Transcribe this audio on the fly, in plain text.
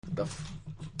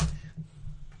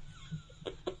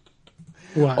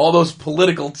What? All those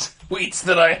political tweets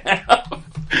that I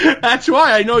have. That's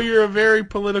why I know you're a very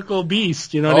political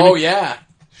beast. You know what I mean? Yeah,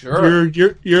 sure.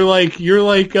 You're like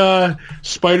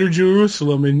Spider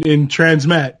Jerusalem in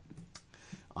Transmet.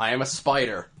 I am a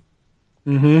spider.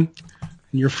 Mm-hmm.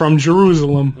 You're from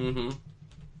Jerusalem. Mm-hmm.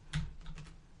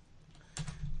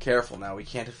 Careful now, we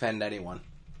can't offend anyone.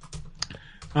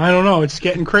 I don't know. It's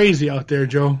getting crazy out there,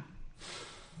 Joe.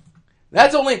 Todd,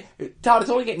 it's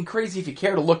only getting crazy if you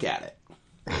care to look at it.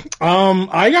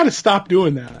 I got to stop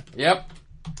doing that. Yep.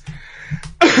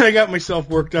 I got myself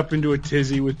worked up into a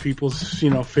tizzy with people's,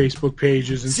 Facebook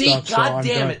pages and stuff. God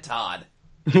damn it, Todd.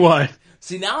 What?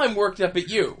 See, now I'm worked up at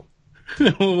you.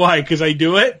 Why? Because I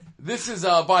do it? This is,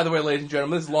 by the way, ladies and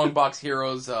gentlemen, this is Longbox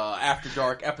Heroes After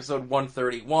Dark, episode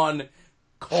 131,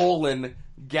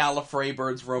 Gallifrey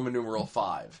Birds, Roman numeral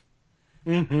 5.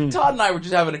 Mm-hmm. Todd and I were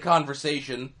just having a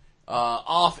conversation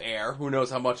off air. Who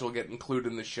knows how much will get included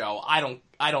in the show? I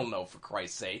don't know, for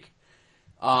Christ's sake.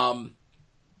 Todd,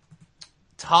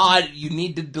 you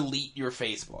need to delete your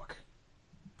Facebook.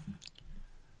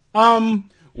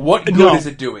 What good is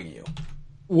it doing you?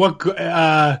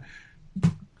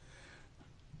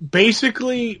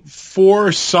 Basically,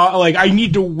 I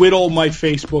need to whittle my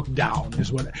Facebook down,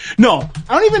 No,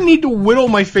 I don't even need to whittle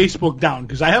my Facebook down,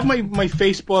 because I have my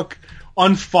Facebook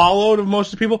unfollowed of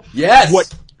most of the people. Yes!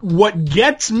 What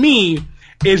gets me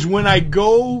is when I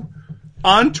go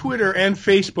on Twitter and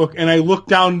Facebook and I look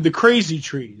down the crazy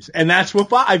trees. And that's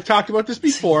what I've talked about this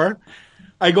before.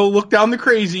 I go look down the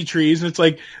crazy trees, and it's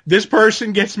like, this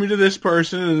person gets me to this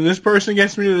person, and this person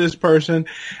gets me to this person,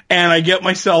 and I get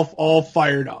myself all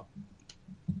fired up.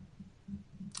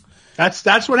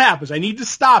 That's what happens. I need to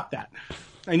stop that.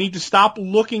 I need to stop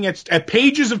looking at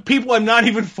pages of people I'm not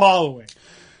even following.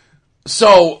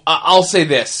 So, I'll say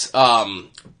this.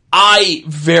 I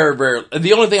very rarely...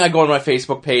 The only thing I go on my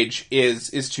Facebook page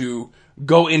is to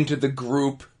go into the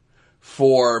group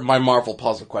for my Marvel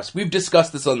Puzzle Quest. We've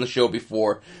discussed this on the show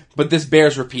before, but this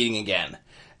bears repeating again.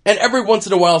 And every once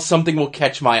in a while, something will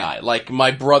catch my eye. Like,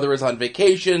 my brother is on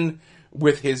vacation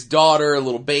with his daughter, a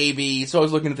little baby, so I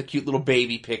was looking at the cute little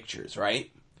baby pictures, right?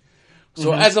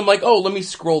 So as I'm like, let me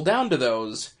scroll down to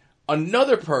those,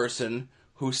 another person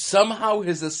who somehow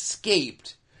has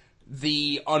escaped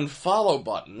the unfollow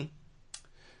button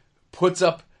puts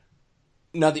up...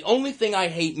 Now, the only thing I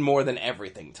hate more than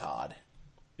everything, Todd...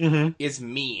 is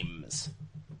memes.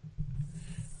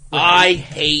 Right. I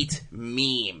hate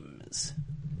memes.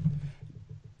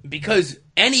 Because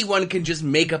anyone can just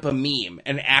make up a meme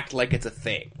and act like it's a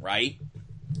thing, right?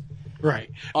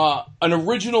 Right. An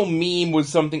original meme was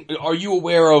something... Are you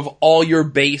aware of All Your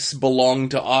Base Belong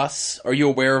to Us? Are you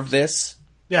aware of this?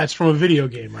 Yeah, it's from a video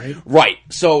game, right? Right.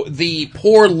 So the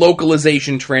poor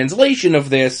localization translation of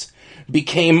this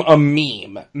became a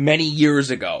meme many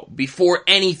years ago, before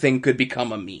anything could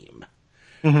become a meme.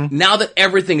 Mm-hmm. Now that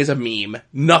everything is a meme,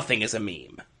 nothing is a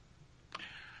meme.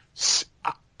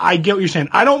 I get what you're saying.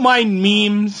 I don't mind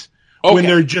memes when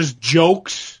they're just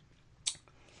jokes.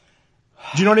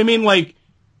 Do you know what I mean? Like,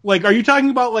 are you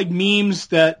talking about like memes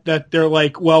that they're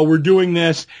like, well, we're doing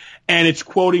this, and it's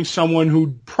quoting someone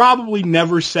who probably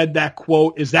never said that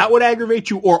quote? Is that what aggravates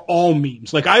you, or all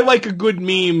memes? Like, I like a good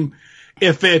meme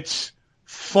if it's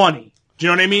funny. Do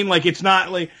you know what I mean? Like, it's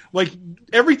not like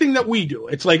everything that we do.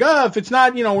 It's like, if it's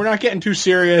not, we're not getting too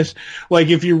serious. Like,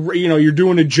 if you're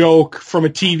doing a joke from a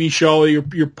TV show,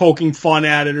 you're poking fun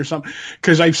at it or something.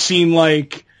 Cause I've seen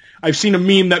a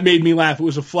meme that made me laugh. It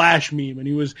was a Flash meme, and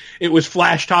it was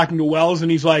Flash talking to Wells,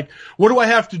 and he's like, what do I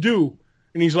have to do?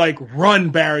 And he's like, run,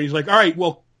 Barry. He's like, all right,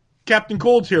 well, Captain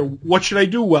Cold's here. What should I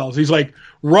do, Wells? He's like,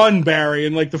 run, Barry.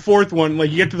 And like the fourth one, like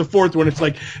you get to the fourth one, it's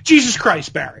like, Jesus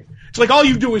Christ, Barry. It's like, all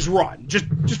you do is run. Just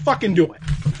fucking do it.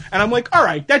 And I'm like, all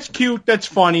right, that's cute, that's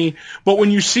funny. But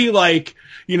when you see like,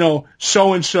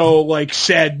 so-and-so like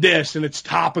said this, and it's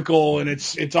topical, and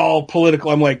it's all political,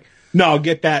 I'm like, no,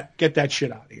 get that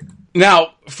shit out of here.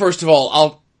 Now, first of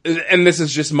all, and this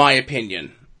is just my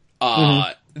opinion,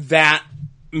 that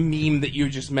meme that you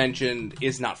just mentioned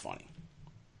is not funny.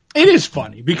 It is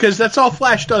funny, because that's all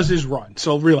Flash does is run,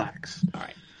 so relax. All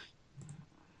right.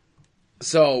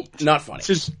 So, not funny.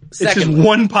 It's just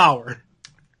one power.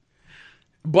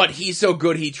 But he's so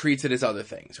good he treats it as other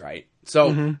things, right?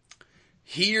 So,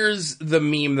 here's the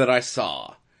meme that I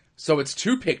saw. So, it's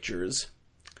two pictures.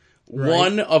 Right.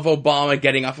 One of Obama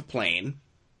getting off a plane,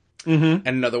 and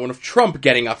another one of Trump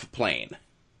getting off a plane.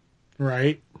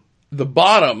 Right. The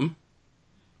bottom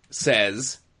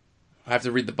says, I have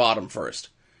to read the bottom first,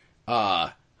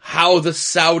 how the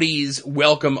Saudis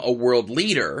welcome a world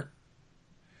leader.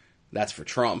 That's for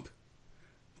Trump.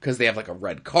 Because they have like a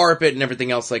red carpet and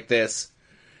everything else like this.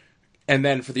 And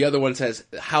then for the other one, it says,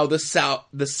 how the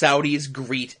Saudis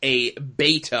greet a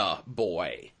beta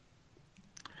boy.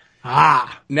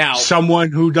 Now,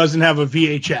 someone who doesn't have a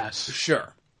VHS.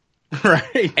 Sure.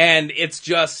 Right. And it's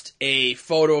just a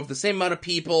photo of the same amount of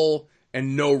people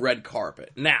and no red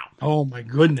carpet. Now. Oh my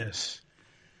goodness.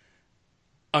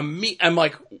 I'm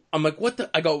like, what the?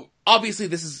 I go, obviously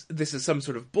this is some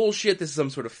sort of bullshit. This is some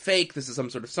sort of fake. This is some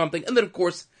sort of something. And then of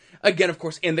course,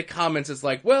 in the comments, it's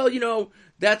like, well,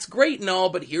 that's great and all,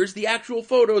 but here's the actual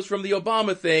photos from the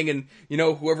Obama thing. And,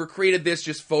 whoever created this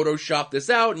just photoshopped this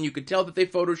out. And you could tell that they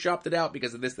photoshopped it out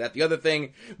because of this, that, the other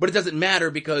thing. But it doesn't matter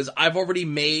because I've already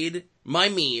made my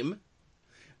meme.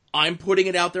 I'm putting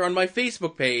it out there on my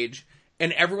Facebook page.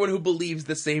 And everyone who believes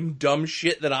the same dumb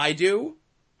shit that I do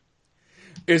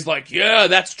is like, yeah,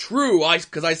 that's true,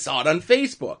 because I saw it on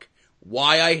Facebook.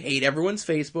 Why I hate everyone's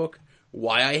Facebook,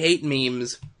 why I hate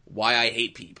memes, why I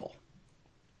hate people.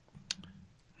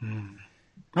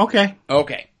 Okay.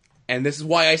 And this is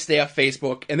why I stay off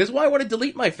Facebook, and this is why I want to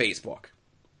delete my Facebook.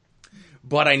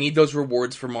 But I need those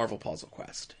rewards for Marvel Puzzle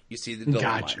Quest. You see the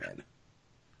dilemma I'm in.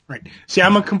 Right. See,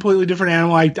 I'm a completely different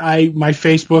animal. My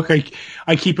Facebook,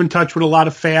 I keep in touch with a lot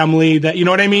of family that, you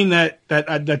know what I mean,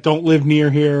 that don't live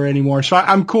near here anymore. So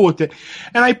I'm cool with it.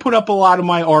 And I put up a lot of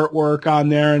my artwork on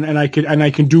there and I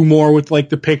can do more with like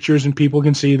the pictures and people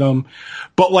can see them.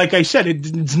 But like I said,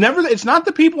 it's not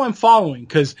the people I'm following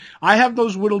because I have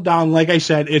those whittled down. Like I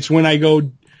said, it's when I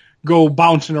go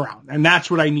bouncing around, and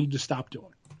that's what I need to stop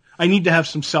doing. I need to have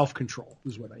some self-control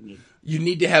is what I need. You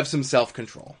need to have some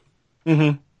self-control.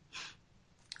 Mm-hmm.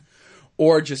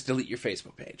 Or just delete your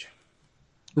Facebook page.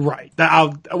 Right.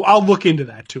 I'll look into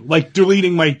that too. Like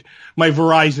deleting my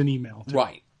Verizon email too.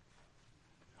 Right.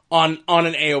 On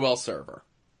an AOL server.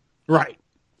 Right.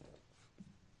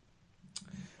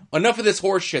 Enough of this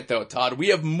horse shit though, Todd. We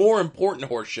have more important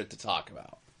horse shit to talk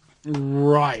about.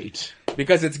 Right.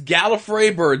 Because it's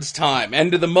Gallifrey Birds time.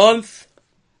 End of the month.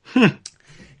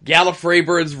 Gallifrey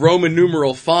Birds Roman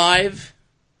numeral 5.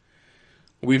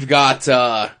 We've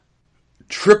got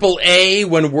Triple A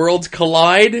When Worlds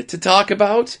Collide to talk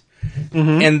about.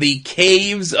 Mm-hmm. And the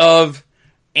Caves of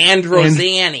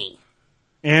Androzani.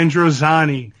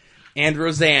 Androzani.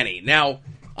 Now,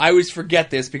 I always forget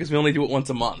this because we only do it once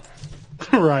a month.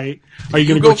 Right. Are you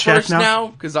going to go check first now?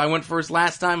 Because I went first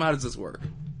last time. How does this work?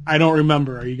 I don't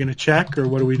remember. Are you going to check or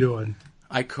what are we doing?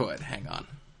 I could. Hang on.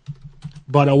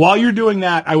 But while you're doing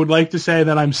that, I would like to say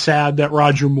that I'm sad that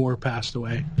Roger Moore passed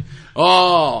away.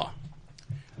 Oh,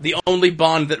 the only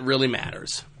Bond that really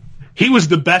matters. He was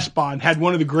the best Bond, had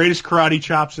one of the greatest karate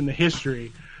chops in the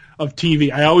history of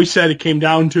TV. I always said it came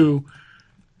down to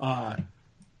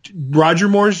Roger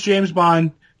Moore's James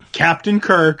Bond, Captain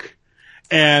Kirk,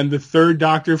 and the third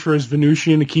Doctor for his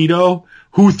Venusian Aikido,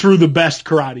 who threw the best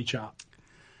karate chop.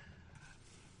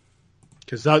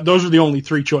 Because those are the only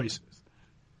three choices.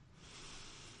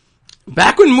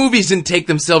 Back when movies didn't take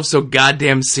themselves so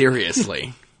goddamn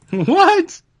seriously.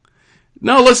 What?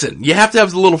 No, listen, you have to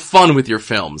have a little fun with your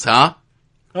films, huh?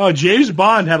 Oh, James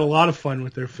Bond had a lot of fun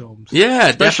with their films. Yeah,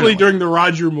 especially definitely. During the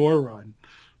Roger Moore run.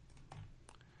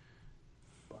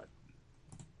 But,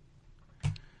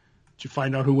 did you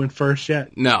find out who went first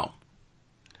yet? No.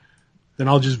 Then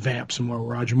I'll just vamp some more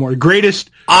Roger Moore. Greatest...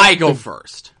 I go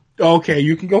first. Okay,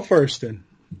 you can go first then.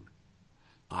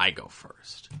 I go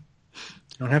first.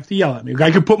 You don't have to yell at me.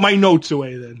 I can put my notes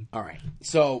away then. All right.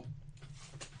 So,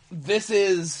 this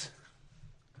is,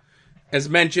 as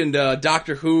mentioned,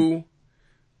 Doctor Who.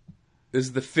 This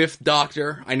is the 5th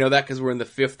Doctor. I know that because we're in the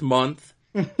 5th month.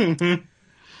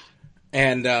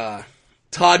 And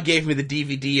Todd gave me the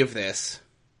DVD of this.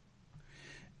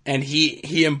 And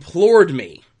he implored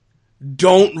me,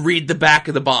 don't read the back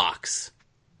of the box.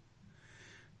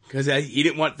 Because he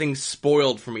didn't want things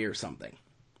spoiled for me or something.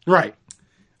 Right.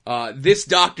 This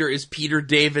Doctor is Peter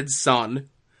David's son,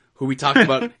 who we talked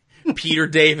about Peter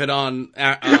David on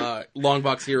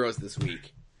Longbox Heroes this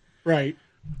week. Right.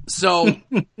 So,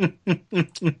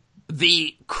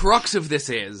 the crux of this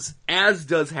is, as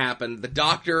does happen, the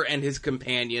Doctor and his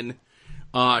companion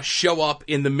show up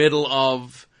in the middle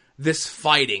of this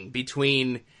fighting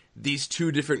between these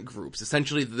two different groups,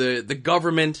 essentially the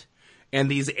government and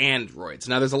these androids.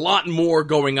 Now, there's a lot more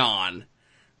going on,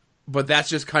 but that's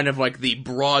just kind of like the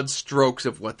broad strokes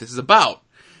of what this is about,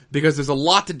 because there's a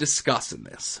lot to discuss in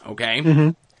this, okay?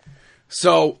 Mm-hmm.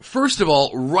 So, first of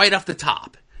all, right off the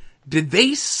top, did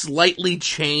they slightly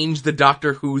change the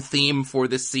Doctor Who theme for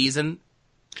this season?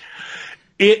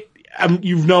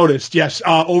 You've noticed, yes.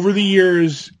 Over the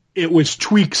years, it was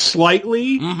tweaked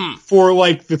slightly for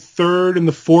like the third and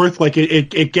the fourth, like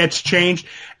it gets changed.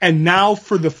 And now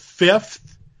for the fifth,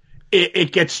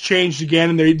 it gets changed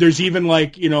again. And there's even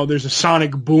like, there's a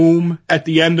sonic boom at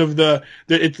the end of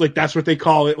it's like, that's what they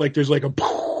call it. Like there's like a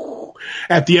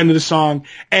at the end of the song.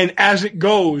 And as it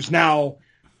goes now,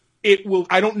 it will,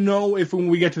 I don't know if when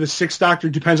we get to the Sixth Doctor,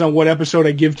 it depends on what episode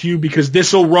I give to you, because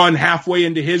this will run halfway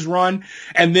into his run,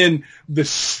 and then the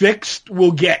sixth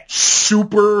will get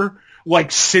super, like,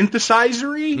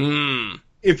 synthesizer-y,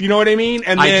 if you know what I mean.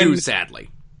 And then, I do, sadly.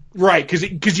 Right,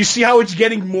 because you see how it's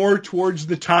getting more towards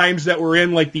the times that we're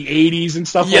in, like the 80s and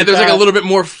stuff like that? Yeah, there's like a little bit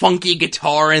more funky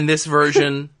guitar in this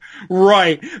version.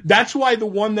 Right. That's why the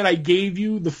one that I gave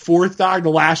you, the fourth Doctor,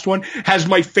 the last one, has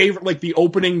my favorite, like the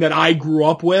opening that I grew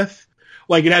up with.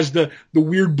 Like it has the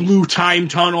weird blue time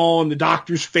tunnel and the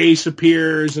Doctor's face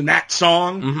appears and that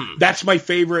song. Mm-hmm. That's my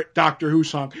favorite Doctor Who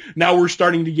song. Now we're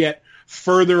starting to get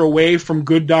further away from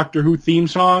good Doctor Who theme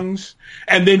songs,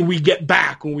 and then we get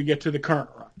back when we get to the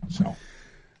current run. So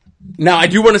now I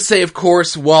do want to say, of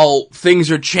course, while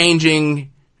things are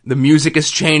changing, the music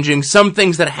is changing, some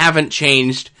things that haven't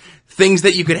changed, things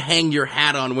that you could hang your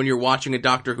hat on when you're watching a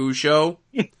Doctor Who show,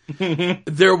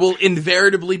 there will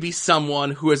invariably be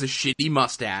someone who has a shitty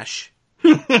mustache.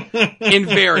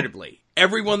 Invariably.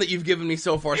 Everyone that you've given me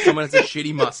so far, someone has a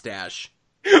shitty mustache.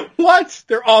 What?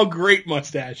 They're all great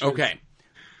mustaches. Okay.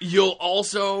 You'll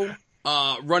also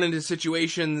run into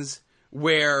situations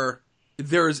where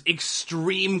there's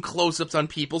extreme close-ups on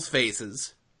people's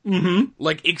faces. Mm-hmm.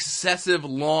 Like excessive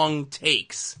long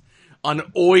takes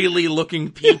on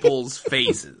oily-looking people's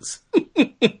faces.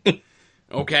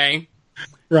 Okay?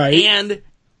 Right. And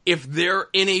if they're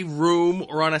in a room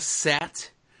or on a set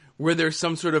where there's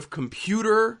some sort of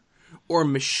computer or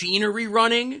machinery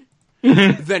running,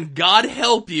 then God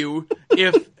help you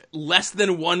if less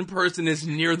than one person is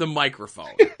near the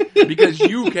microphone. Because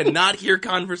you cannot hear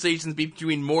conversations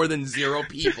between more than 0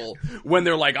 people when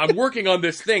they're like, I'm working on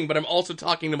this thing, but I'm also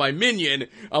talking to my minion.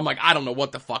 I'm like, I don't know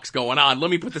what the fuck's going on.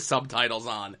 Let me put the subtitles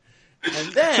on.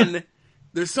 And then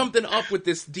there's something up with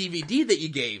this DVD that you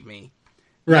gave me.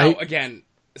 Right. Now, again,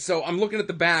 so I'm looking at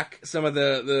the back, some of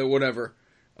the whatever,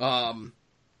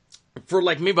 for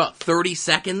like maybe about 30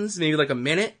 seconds, maybe like a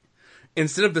minute.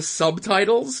 Instead of the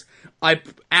subtitles, I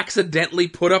accidentally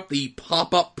put up the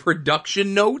pop-up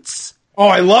production notes. Oh,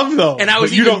 I love those. And I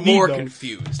was even more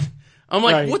confused. I'm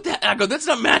like, What the heck? That's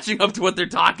not matching up to what they're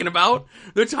talking about.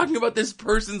 They're talking about this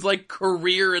person's, like,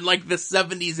 career in, like, the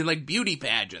 70s in, like, beauty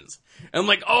pageants. And I'm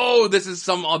like, oh, this is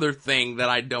some other thing that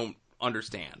I don't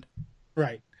understand.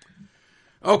 Right.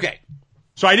 Okay.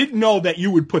 So I didn't know that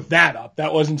you would put that up.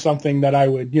 That wasn't something that I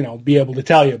would, be able to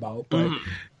tell you about. But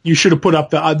you should have put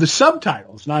up the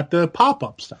subtitles, not the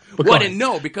pop-up stuff. Well, I didn't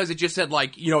know, because it just said,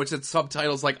 like, it said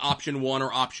subtitles like option 1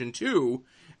 or option 2.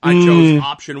 I chose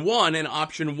option 1, and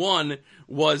option 1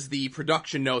 was the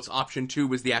production notes. Option 2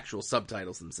 was the actual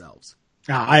subtitles themselves.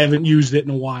 I haven't used it in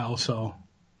a while, so.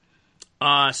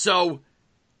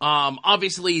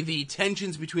 Obviously the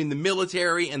tensions between the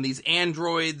military and these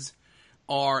androids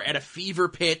are at a fever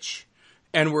pitch,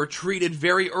 and were treated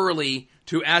very early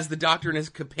to, as the Doctor and his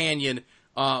companion,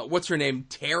 what's her name?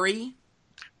 Terry?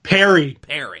 Perry.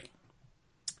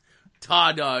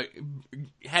 Todd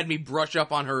had me brush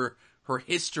up on her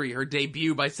history, her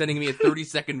debut, by sending me a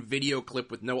 30-second video clip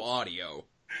with no audio.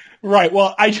 Right,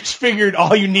 well, I just figured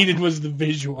all you needed was the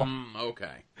visual.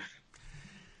 Okay.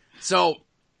 So,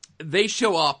 they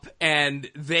show up, and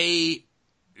they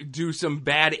do some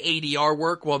bad ADR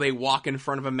work while they walk in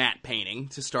front of a matte painting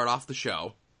to start off the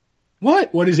show.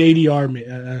 What? What does ADR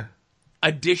mean?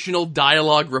 Additional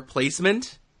dialogue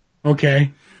replacement.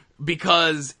 Okay.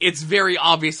 Because it's very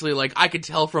obviously, like, I could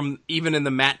tell from even in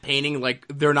the matte painting, like,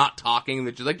 they're not talking.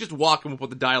 They're just like, just walk and we'll put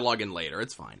the dialogue in later.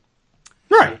 It's fine.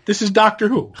 Right. This is Doctor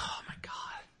Who. Oh, my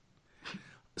God.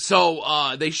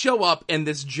 So, they show up, and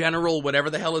this general, whatever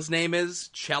the hell his name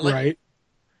is, Chelik. Right.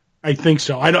 I think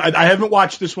so. I haven't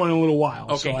watched this one in a little while.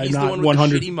 Okay, so he's I'm the one not with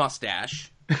 100... the shitty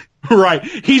mustache. Right.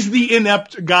 He's the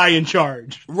inept guy in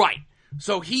charge. Right.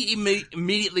 So he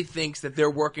immediately thinks that they're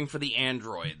working for the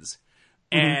androids.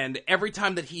 And every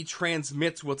time that he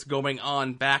transmits what's going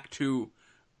on back to,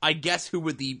 I guess, who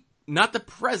would not the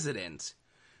president,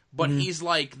 but he's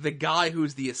like the guy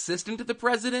who's the assistant to the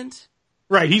president.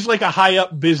 Right. He's like a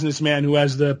high-up businessman who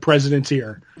has the president's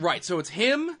ear. Right. So it's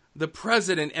him, the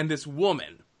president, and this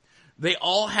woman. They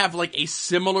all have, like, a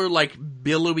similar, like,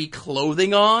 billowy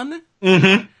clothing on.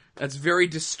 Mm-hmm. That's very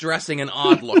distressing and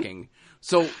odd-looking.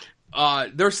 So,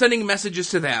 they're sending messages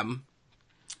to them.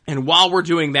 And while we're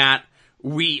doing that,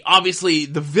 obviously,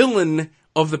 the villain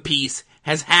of the piece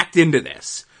has hacked into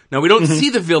this Now, we don't see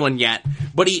the villain yet,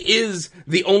 but he is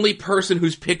the only person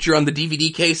whose picture on the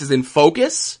DVD case is in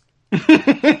focus.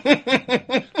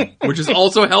 Which is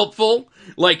also helpful.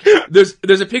 Like,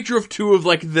 there's a picture of two of,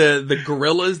 like, the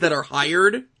gorillas that are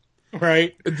hired.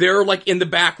 Right. They're, like, in the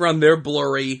background, they're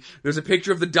blurry. There's a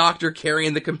picture of the doctor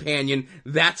carrying the companion.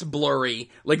 That's blurry.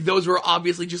 Like, those were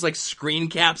obviously just, like, screen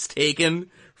caps taken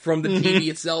from the TV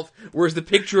itself. Whereas the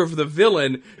picture of the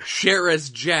villain,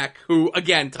 Sheraz Jack, who,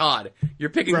 again, Todd, you're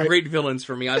picking great villains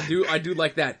for me. I do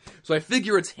like that. So I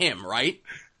figure it's him, right?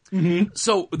 Mm-hmm.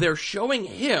 So they're showing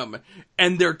him,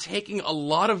 and they're taking a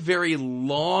lot of very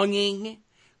longing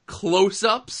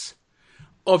close-ups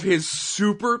of his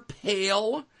super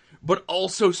pale, but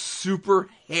also super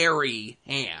hairy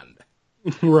hand.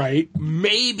 Right.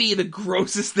 Maybe the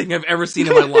grossest thing I've ever seen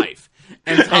in my life.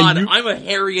 And Todd, I'm a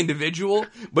hairy individual,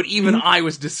 but even I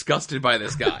was disgusted by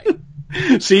this guy.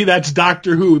 See, that's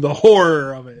Doctor Who, the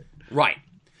horror of it. Right.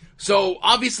 So,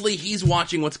 obviously, he's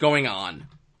watching what's going on.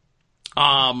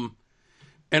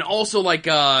 And also, like,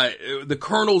 the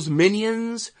Colonel's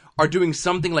minions are doing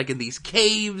something like in these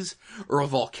caves, or a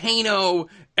volcano,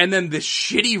 and then this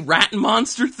shitty rat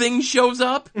monster thing shows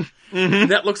up,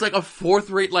 that looks like a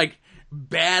fourth-rate, like,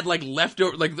 bad, like,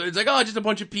 leftover, like, it's like, oh, just a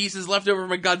bunch of pieces left over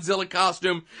from a Godzilla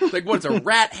costume. It's like, what's a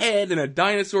rat head and a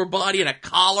dinosaur body and a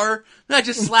collar? I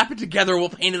just slap it together, we'll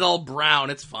paint it all brown,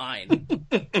 it's fine.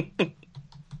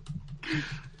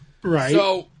 Right.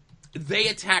 So, they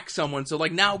attack someone, so,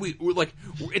 like, now we're like,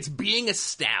 it's being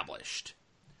established.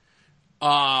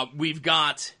 We've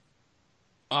got,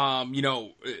 you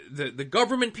know, the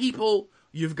government people.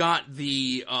 You've got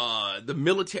the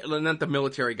military, not the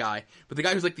military guy, but the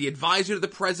guy who's like the advisor to the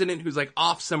president, who's like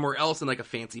off somewhere else in like a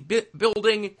fancy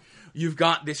building. You've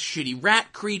got this shitty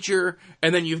rat creature,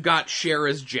 and then you've got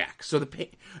Sheraz Jack. So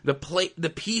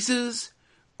the pieces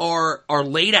are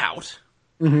laid out.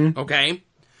 Mm-hmm. Okay.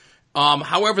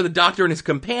 However, the Doctor and his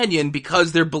companion,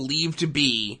 because they're believed to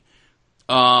be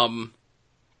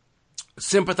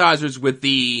sympathizers with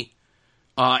the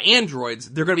androids,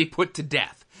 they're going to be put to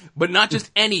death. But not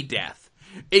just any death.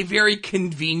 A very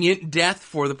convenient death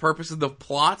for the purpose of the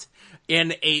plot.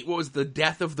 And what was the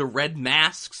death of the red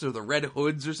masks or the red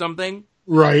hoods or something?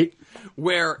 Right.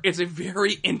 Where it's a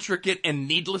very intricate and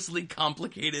needlessly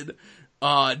complicated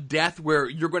death where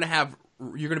you're going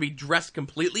to be dressed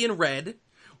completely in red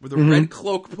with a red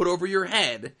cloak put over your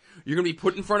head. You're going to be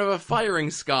put in front of a firing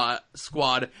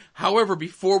squad. However,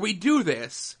 before we do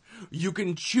this, you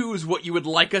can choose what you would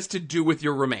like us to do with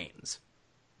your remains.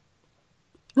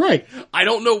 Right. I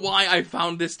don't know why I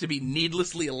found this to be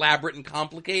needlessly elaborate and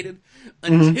complicated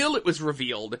until it was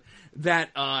revealed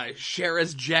that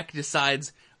Sheraz Jack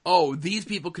decides, oh, these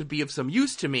people could be of some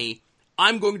use to me.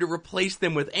 I'm going to replace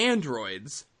them with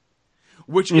androids,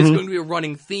 which is going to be a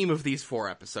running theme of these 4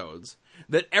 episodes.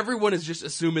 That everyone is just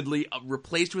assumedly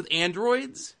replaced with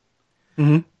androids,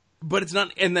 but it's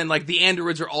not. And then, like, the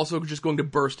androids are also just going to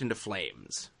burst into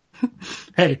flames.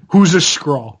 Hey, who's a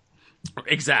Skrull?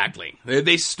 Exactly.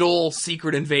 They stole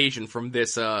Secret Invasion from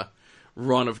this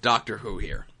run of Doctor Who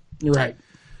here. Right.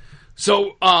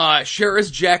 So,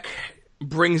 Sheraz Jack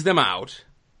brings them out,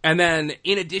 and then,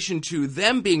 in addition to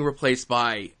them being replaced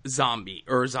by zombies,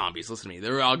 listen to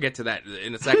me, I'll get to that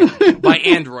in a second, by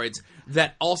androids,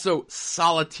 that also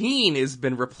Salatine has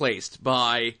been replaced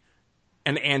by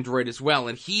an android as well,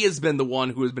 and he has been the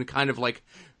one who has been kind of like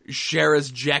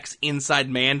Sheraz Jack's inside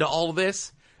man to all of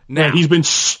this. Now, he's been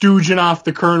stooging off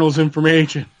the Colonel's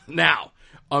information. Now,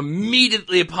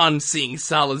 immediately upon seeing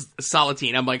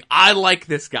Salatine, I'm like, I like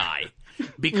this guy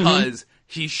because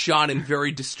he's shot in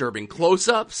very disturbing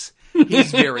close-ups.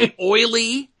 He's very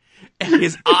oily. And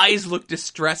his eyes look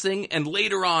distressing. And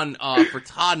later on, for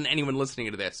Todd and anyone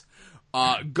listening to this,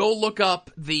 go look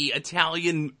up the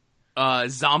Italian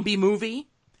zombie movie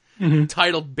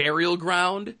titled Burial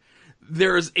Ground.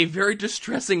 There's a very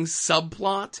distressing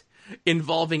subplot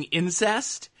involving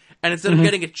incest, and instead of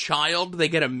getting a child, they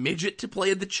get a midget to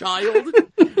play the child,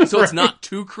 so it's not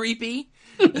too creepy.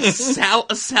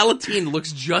 Salatine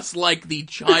looks just like the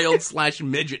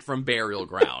child/midget from Burial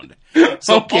Ground.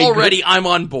 So already good. I'm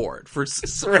on board for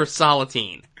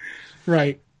Salatine.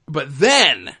 Right. But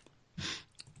then,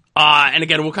 and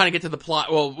again, we'll kind of get to the plot,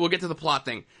 we'll get to the plot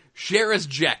thing. Sheraz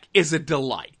Jack is a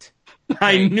delight.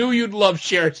 I knew you'd love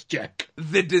Sheraz Jack.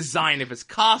 The design of his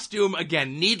costume,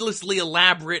 again, needlessly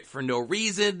elaborate for no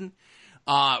reason.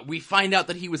 We find out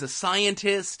that he was a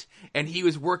scientist, and he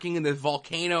was working in the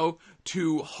volcano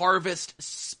to harvest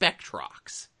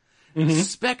Spectrox.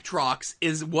 Spectrox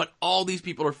is what all these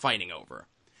people are fighting over.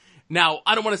 Now,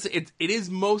 I don't want to say, it is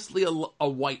mostly a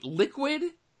white liquid,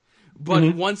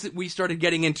 But once we started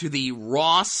getting into the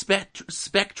raw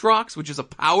Spectrox, which is a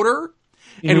powder,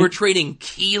 and we're trading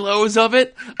kilos of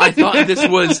it, I thought this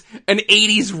was an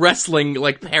 80s wrestling,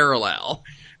 like, parallel.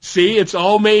 See, it's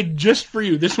all made just for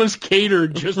you. This one's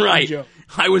catered just for Joe.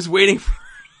 I was waiting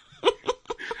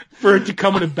for it to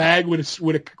come in a bag with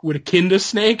a kinda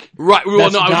snake. Right. Well,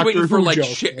 no, I was waiting for like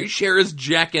Cher's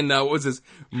Jack and what was this?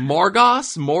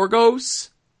 Morgos?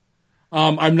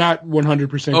 I'm not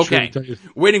 100% sure. Okay. To tell you.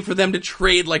 Waiting for them to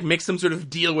trade, like make some sort of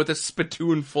deal with a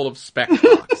spittoon full of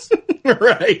Spectrox.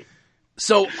 Right.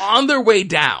 So on their way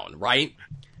down, right?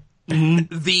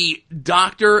 The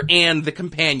doctor and the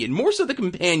companion, more so the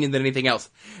companion than anything else,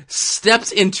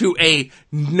 steps into a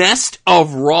nest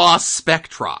of raw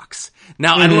Spectrox.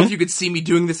 Now, I don't know if you could see me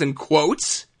doing this in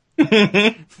quotes.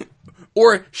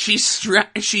 Or she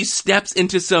steps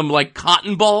into some, like,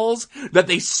 cotton balls that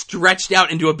they stretched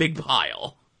out into a big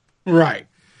pile. Right.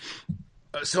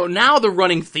 So now the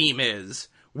running theme is,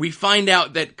 we find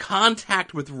out that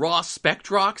contact with raw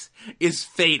Spectrox is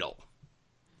fatal.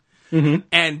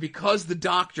 And because the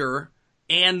doctor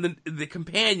and the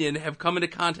companion have come into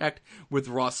contact with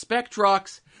raw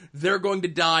Spectrox, they're going to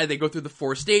die. They go through the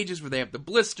 4 stages where they have the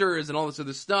blisters and all this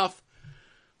other stuff.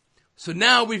 So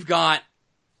now we've got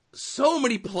so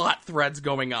many plot threads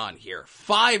going on here.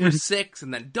 5 or 6,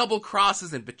 and then double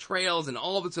crosses and betrayals and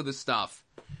all this other stuff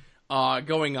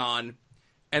going on.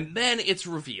 And then it's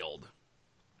revealed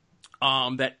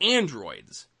that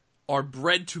androids are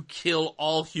bred to kill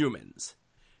all humans.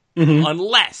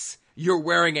 Unless you're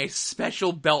wearing a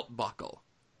special belt buckle.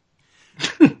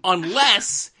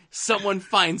 Unless someone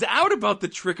finds out about the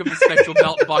trick of the special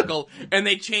belt buckle and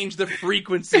they change the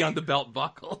frequency on the belt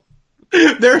buckle.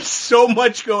 There's so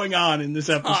much going on in this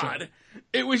episode. God.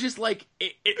 It was just like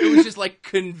it was just like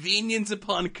convenience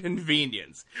upon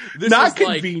convenience. This Not was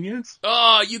convenience. Like,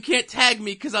 oh, you can't tag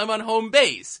me because I'm on home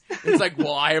base. It's like,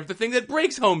 well, I have the thing that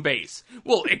breaks home base.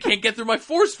 Well, it can't get through my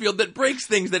force field that breaks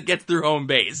things that gets through home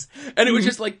base. And it was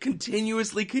just like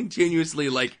continuously,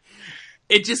 like,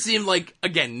 it just seemed like,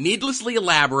 again, needlessly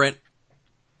elaborate.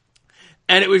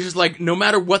 And it was just like, no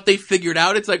matter what they figured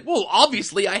out, it's like, well,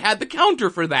 obviously I had the counter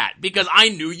for that because I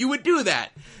knew you would do that.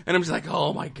 And I'm just like,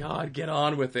 oh my God, get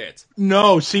on with it.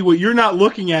 No, see, what you're not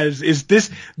looking at is this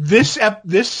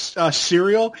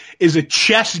serial is a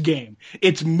chess game.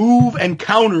 It's move and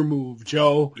counter move,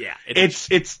 Joe. Yeah.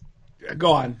 It's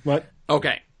go on. What?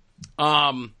 Okay.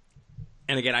 And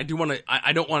again, I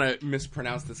don't want to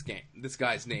mispronounce this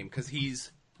guy's name because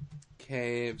he's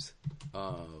Caves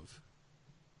of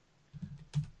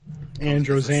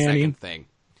Androzani thing.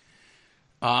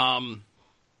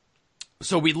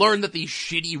 So we learned that the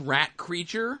shitty rat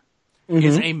creature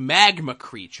is a magma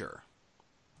creature.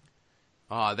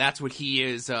 That's what he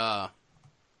is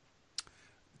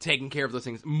taking care of those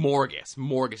things.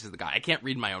 Morgus is the guy. I can't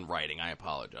read my own writing. I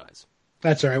apologize.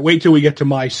 That's all right. Wait till we get to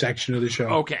my section of the show.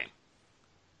 Okay.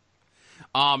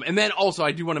 And then also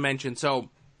I do want to mention, so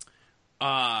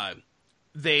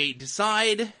they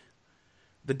decide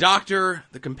the doctor,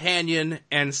 the companion,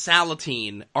 and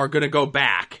Salatine are going to go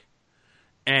back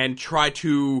and try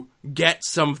to get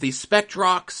some of these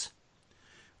Spectrox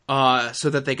so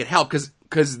that they could help.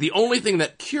 Because the only thing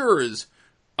that cures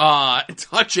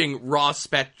touching raw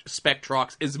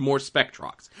Spectrox is more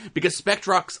Spectrox. Because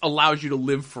Spectrox allows you to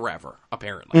live forever,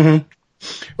 apparently.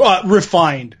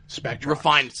 Refined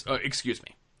Spectrox. Excuse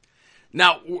me.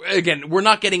 Now, again, we're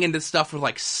not getting into stuff with,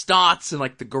 like, Stotts and,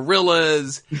 like, the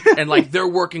gorillas, and, like, they're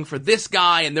working for this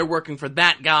guy, and they're working for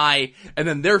that guy, and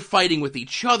then they're fighting with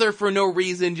each other for no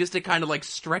reason, just to kind of, like,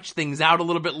 stretch things out a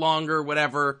little bit longer,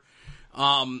 whatever.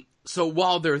 So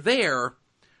while they're there,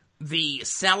 the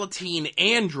Salatine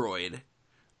android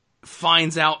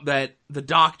finds out that the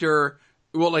doctor,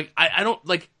 well, like, I don't,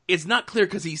 like, it's not clear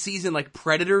because he sees in, like,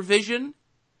 Predator vision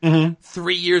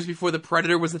 3 years before the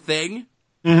Predator was a thing.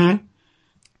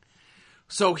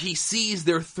 So he sees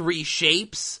their 3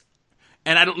 shapes,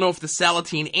 and I don't know if the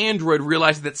Salatine android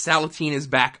realizes that Salatine is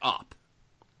back up.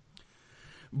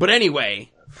 But anyway,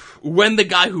 when the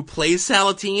guy who plays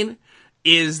Salatine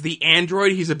is the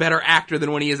android, he's a better actor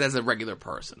than when he is as a regular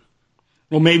person.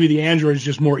 Well, maybe the android is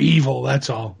just more evil, that's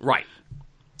all. Right.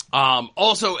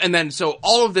 Also, and then, so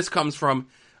all of this comes from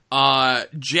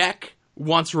Jack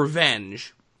wants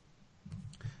revenge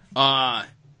on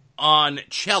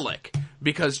Chelik.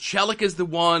 Because Chelik is the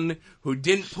one who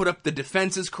didn't put up the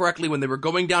defenses correctly when they were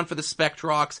going down for the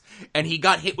Spectrox, and he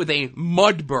got hit with a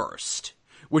mud burst,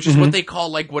 which is what they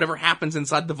call, like, whatever happens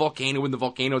inside the volcano when the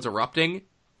volcano's erupting.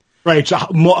 Right, it's a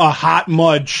hot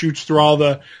mud shoots through all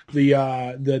the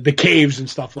caves and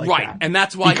stuff like that. Right, and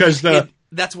that's why because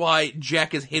that's why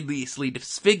Jack is hideously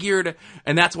disfigured,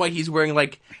 and that's why he's wearing,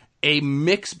 like, a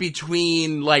mix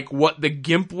between, like, what the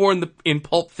Gimp wore in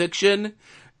Pulp Fiction,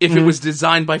 if it was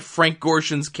designed by Frank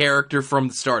Gorshin's character from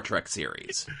the Star Trek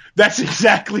series. That's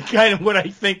exactly kind of what I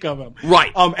think of him.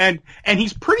 Right. And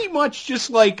he's pretty much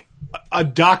just like a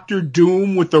Doctor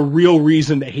Doom with a real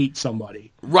reason to hate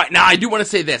somebody. Right. Now, I do want to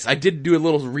say this. I did do a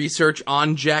little research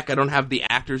on Jack. I don't have the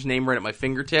actor's name right at my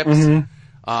fingertips.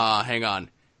 Hang on.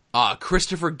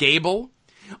 Christopher Gable.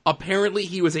 Apparently,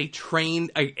 he was a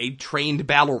trained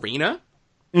ballerina.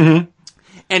 And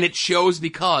it shows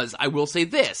because, I will say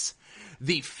this,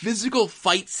 the physical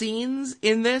fight scenes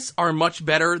in this are much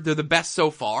better. They're the best so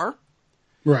far.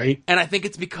 Right. And I think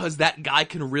it's because that guy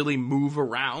can really move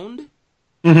around.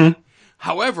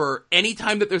 However,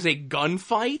 anytime that there's a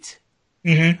gunfight,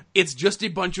 it's just a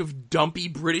bunch of dumpy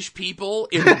British people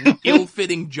in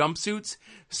ill-fitting jumpsuits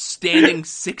standing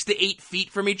 6 to 8 feet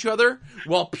from each other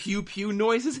while pew-pew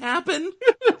noises happen.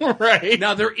 Right.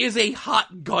 Now, there is a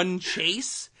hot gun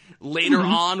chase later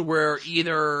on where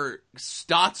either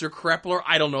Stotts or Krepler,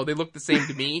 I don't know, they look the same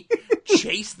to me,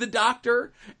 chase the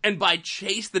Doctor. And by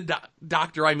chase the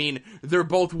Doctor, I mean they're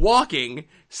both walking,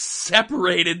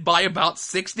 separated by about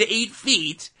 6 to 8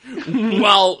 feet,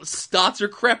 while Stotts or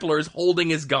Krepler is holding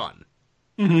his gun.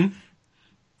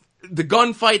 The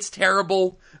gunfight's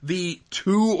terrible. The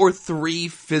 2 or 3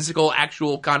 physical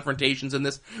actual confrontations in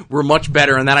this were much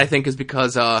better, and that I think is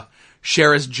because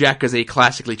Shara's Jack is a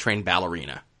classically trained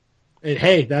ballerina.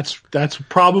 Hey, that's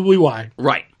probably why.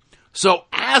 Right. So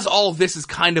as all of this is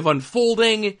kind of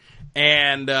unfolding,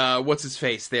 and what's his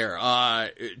face there?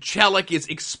 Chellick is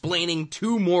explaining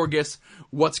to Morgus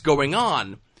what's going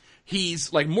on.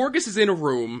 He's like, Morgus is in a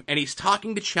room and he's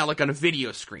talking to Chellick on a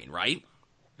video screen, right?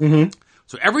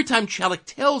 So every time Chellick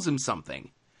tells him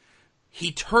something,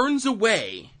 he turns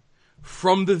away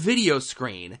from the video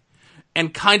screen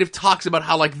and kind of talks about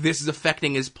how, like, this is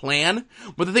affecting his plan.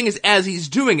 But the thing is, as he's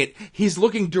doing it, he's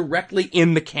looking directly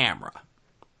in the camera.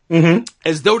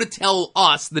 As though to tell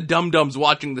us, the dum-dums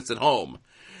watching this at home,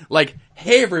 like,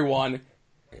 hey, everyone,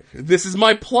 this is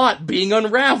my plot being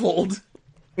unraveled.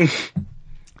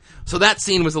 So that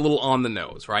scene was a little on the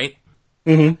nose, right?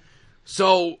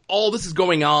 So all this is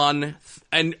going on,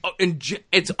 and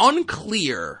it's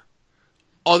unclear,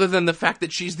 other than the fact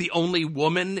that she's the only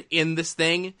woman in this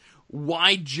thing,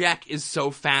 why Jack is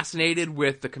so fascinated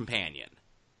with the companion.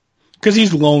 Because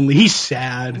he's lonely. He's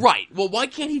sad. Right. Well, why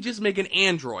can't he just make an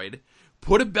android,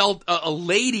 put a belt, a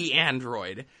lady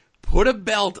android, put a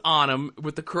belt on him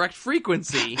with the correct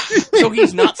frequency, so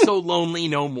he's not so lonely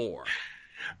no more?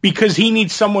 Because he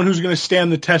needs someone who's going to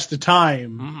stand the test of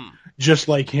time, just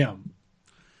like him.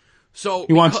 So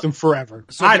he wants them forever.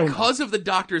 So because of the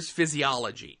Doctor's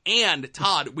physiology, and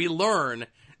Todd, we learn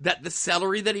that the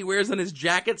celery that he wears on his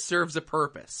jacket serves a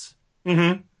purpose.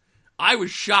 I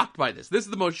was shocked by this. This is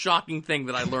the most shocking thing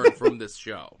that I learned from this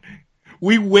show.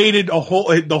 We waited the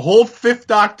whole Fifth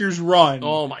Doctor's run.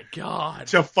 Oh my god!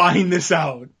 To find this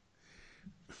out.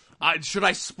 Should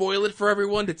I spoil it for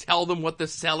everyone to tell them what the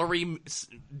celery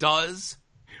does?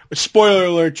 Spoiler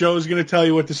alert: Joe's going to tell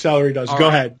you what the celery does. Go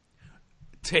ahead.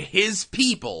 To his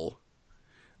people,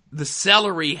 the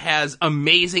celery has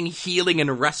amazing healing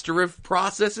and restorative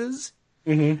processes,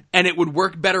 and it would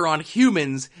work better on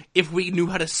humans if we knew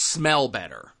how to smell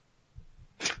better.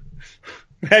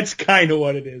 That's kind of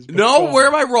what it is. No, where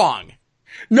am I wrong?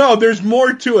 No, there's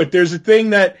more to it. There's a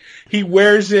thing that he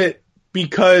wears it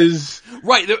because...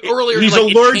 Right, earlier, he's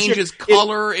like, allergic. It changes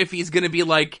color if he's going to be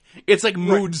like... It's like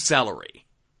mood celery.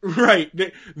 Right.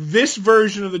 This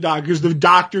version of the Doctor, because the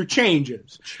Doctor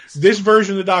changes. This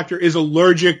version of the Doctor is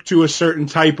allergic to a certain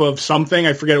type of something.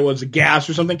 I forget it was a gas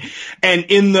or something. And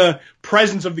in the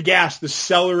presence of the gas, the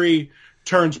celery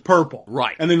turns purple.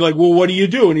 Right. And then like, well, what do you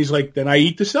do? And he's like, then I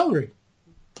eat the celery.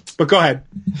 But go ahead.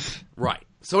 Right.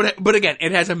 So, but again,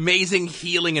 it has amazing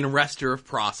healing and restorative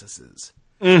processes.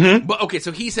 But okay,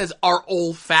 so he says our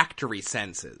olfactory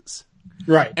senses.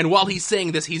 Right. And while he's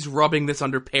saying this, he's rubbing this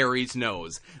under Perry's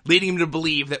nose, leading him to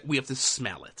believe that we have to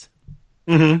smell it.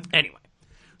 Anyway,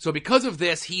 so because of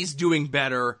this, he's doing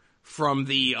better from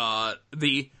the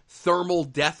thermal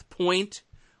death point,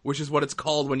 which is what it's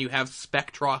called when you have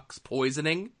Spectrox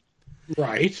poisoning.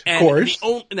 Right, and of course.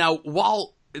 Now,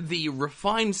 while the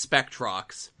refined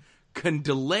Spectrox can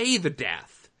delay the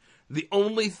death, the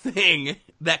only thing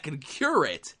that can cure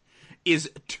it is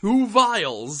 2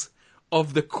 vials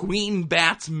of the Queen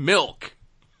Bat's milk.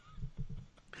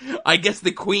 I guess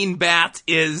the Queen Bat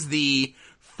is the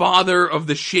father of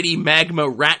the shitty magma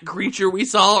rat creature we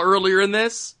saw earlier in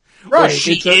this. Right. Or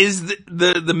she is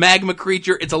the magma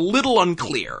creature. It's a little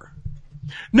unclear.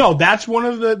 No, that's one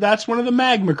of the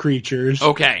magma creatures.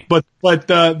 Okay. But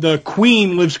the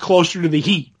queen lives closer to the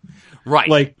heat.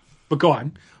 Right. But go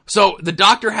on. So the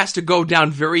Doctor has to go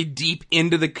down very deep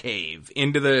into the cave,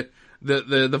 into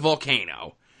the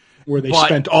volcano. Where they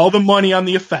spent all the money on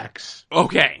the effects.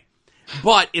 Okay.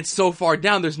 But it's so far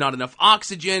down, there's not enough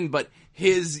oxygen, but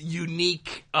his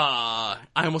unique, I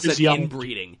almost said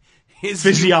inbreeding. His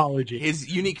physiology. His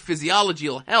unique physiology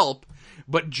will help,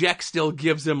 but Jack still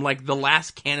gives him, like, the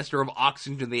last canister of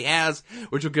oxygen that he has,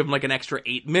 which will give him, like, an extra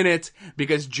 8 minutes,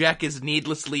 because Jack is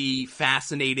needlessly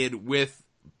fascinated with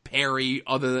Perry,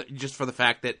 just for the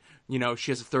fact that, you know,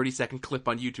 she has a 30-second clip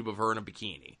on YouTube of her in a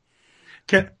bikini.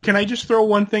 Can I just throw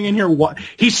one thing in here? What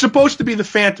he's supposed to be the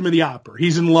Phantom of the Opera.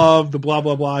 He's in love, the blah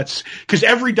blah blah. It's because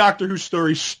every Doctor Who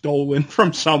story is stolen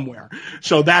from somewhere.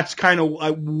 So that's kind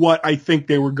of what I think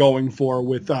they were going for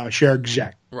with Sherg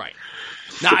Zek. Right.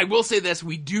 Now I will say this: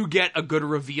 we do get a good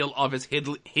reveal of his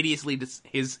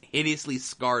hideously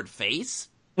scarred face.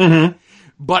 Mm-hmm.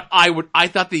 But I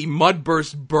thought the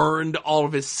mudburst burned all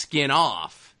of his skin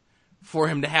off for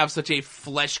him to have such a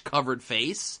flesh covered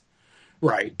face.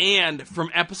 Right. And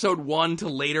from episode 1 to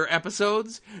later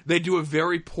episodes, they do a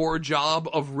very poor job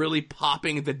of really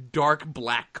popping the dark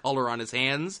black color on his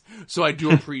hands. So I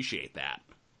do appreciate that.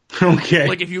 Okay.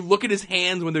 Like, if you look at his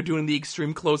hands when they're doing the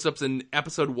extreme close-ups in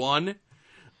episode 1,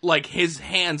 like, his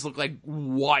hands look like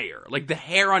wire. Like, the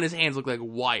hair on his hands look like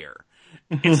wire.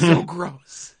 It's so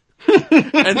gross.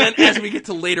 And then as we get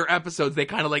to later episodes, they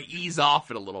kind of, like, ease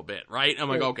off it a little bit, right? I'm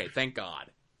like, okay, thank God.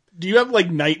 Do you have, like,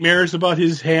 nightmares about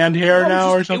his hand hair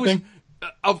now or something?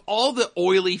 Of all the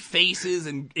oily faces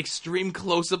and extreme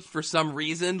close-ups for some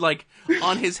reason, like,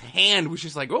 on his hand was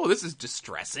just like, oh, this is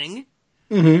distressing.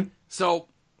 Mm-hmm. So,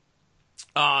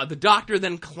 the Doctor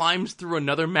then climbs through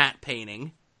another matte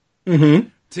painting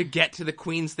to get to the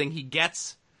Queen's thing. He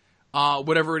gets,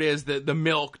 whatever it is, the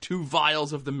milk, 2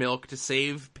 vials of the milk to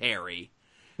save Perry.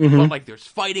 Mm-hmm. But, like, there's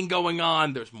fighting going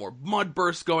on, there's more mud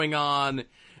bursts going on,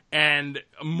 and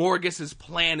Morgus's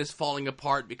plan is falling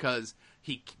apart because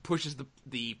he pushes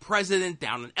the president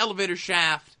down an elevator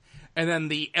shaft, and then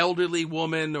the elderly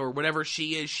woman, or whatever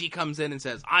she is, she comes in and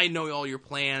says, I know all your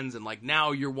plans, and, like,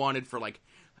 now you're wanted for, like,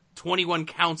 21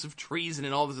 counts of treason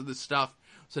and all this other stuff.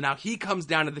 So now he comes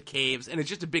down to the caves, and it's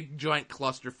just a big, giant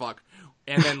clusterfuck.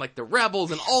 And then, like, the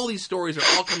rebels and all these stories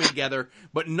are all coming together,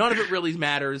 but none of it really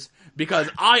matters, because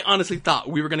I honestly thought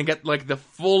we were going to get, like, the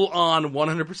full-on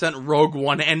 100% Rogue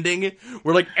One ending,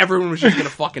 where, like, everyone was just going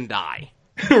to fucking die.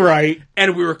 Right.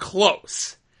 And we were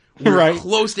close. We were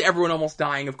close to everyone almost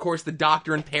dying. Of course, the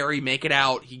Doctor and Perry make it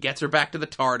out. He gets her back to the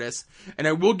TARDIS. And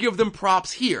I will give them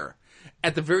props here.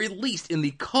 At the very least, in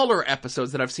the color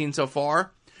episodes that I've seen so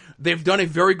far, they've done a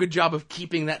very good job of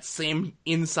keeping that same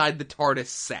inside the TARDIS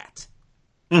set.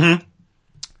 Mm-hmm.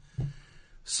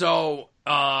 So,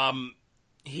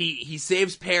 he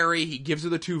saves Perry, he gives her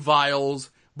the 2 vials,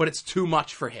 but it's too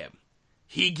much for him.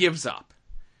 He gives up.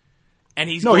 And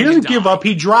he doesn't give up.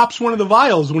 He drops one of the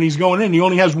vials when he's going in. He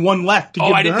only has 1 left to give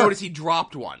to her. I didn't notice he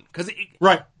dropped one.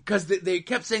 Right. Because they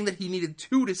kept saying that he needed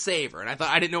 2 to save her, and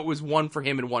I didn't know it was 1 for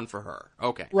him and 1 for her.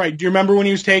 Okay. Right. Do you remember when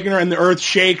he was taking her and the earth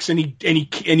shakes and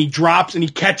he drops and he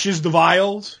catches the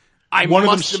vials? I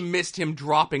must have missed him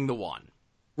dropping the 1.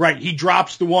 Right, he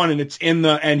drops the 1 and it's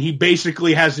and he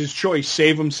basically has his choice: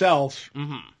 save himself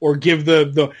or give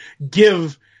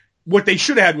give what they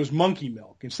should have had was monkey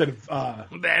milk instead of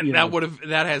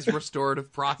that has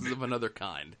restorative process of another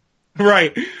kind.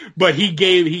 Right, but he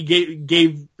gave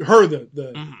her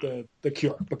the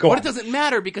cure. But it doesn't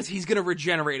matter because he's going to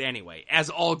regenerate anyway,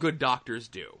 as all good doctors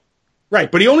do.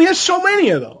 Right, but he only has so many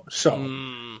of those.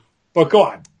 So, but go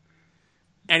on.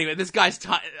 Anyway, this guy's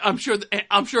I'm sure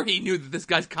he knew that this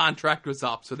guy's contract was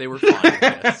up, so they were fine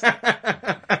with this.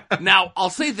 Now, I'll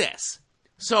say this.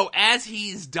 So, as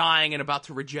he's dying and about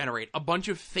to regenerate, a bunch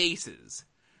of faces,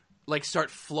 like,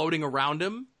 start floating around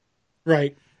him.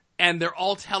 Right. And they're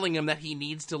all telling him that he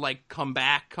needs to, like, come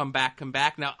back.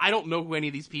 Now, I don't know who any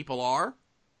of these people are.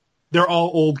 They're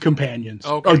all old companions.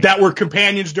 Okay. Or that were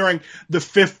companions during the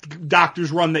 5th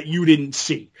Doctor's run that you didn't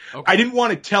see. Okay. I didn't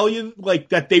want to tell you, like,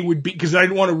 that they would be, because I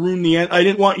didn't want to ruin the end. I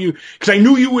didn't want you, because I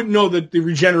knew you wouldn't know that the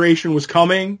regeneration was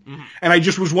coming, and I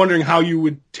just was wondering how you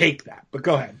would take that. But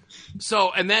go ahead.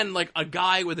 So, and then, like, a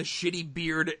guy with a shitty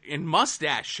beard and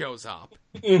mustache shows up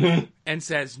and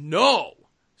says, no,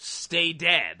 stay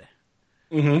dead.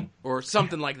 Or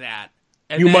something like that.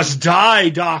 And you must die,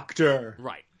 Doctor.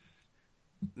 Right.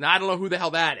 Now, I don't know who the hell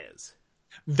that is.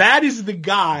 That is the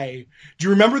guy. Do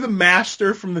you remember the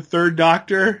Master from the 3rd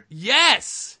Doctor?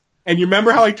 Yes! And you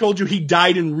remember how I told you he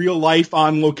died in real life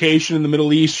on location in the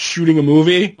Middle East shooting a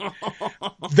movie?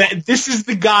 This is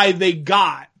the guy they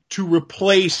got to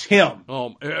replace him.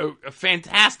 Oh, a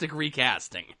fantastic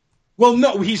recasting. Well,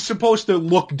 no, he's supposed to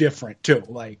look different too.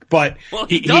 But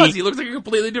he does. He looks like a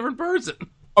completely different person.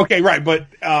 Okay, right, but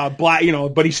black,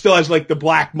 but he still has like the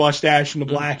black mustache and the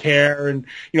black hair, and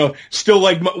still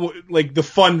like the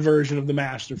fun version of the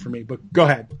Master for me. But go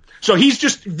ahead. So he's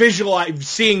just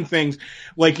seeing things,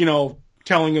 like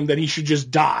telling him that he should just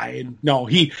die, and no,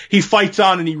 he fights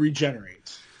on and he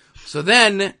regenerates. So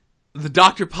then the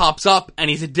Doctor pops up, and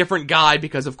he's a different guy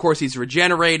because, of course, he's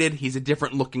regenerated. He's a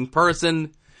different looking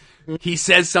person. He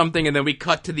says something, and then we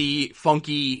cut to the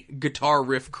funky guitar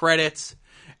riff credits.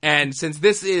 And since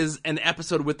this is an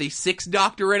episode with the 6th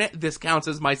Doctor in it, this counts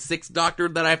as my 6th Doctor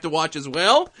that I have to watch as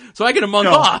well. So I get a month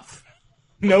off.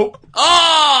 Nope.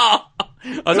 Oh!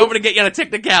 I was hoping to get you on a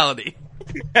technicality.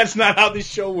 That's not how this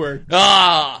show works.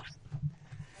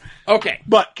 Okay.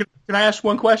 But can I ask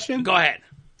one question? Go ahead.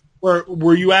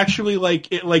 Were you actually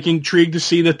like intrigued to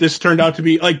see that this turned out to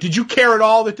be did you care at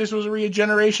all that this was a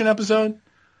regeneration episode?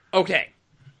 Okay.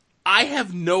 I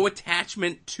have no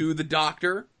attachment to the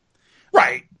Doctor.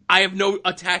 Right. I have no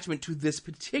attachment to this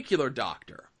particular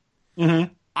Doctor.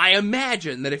 Mm-hmm. I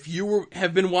imagine that if you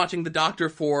have been watching the Doctor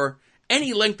for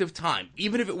any length of time,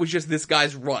 even if it was just this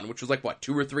guy's run, which was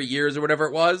 2 or 3 years or whatever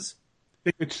it was.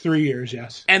 I think it's 3 years,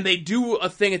 yes. And they do a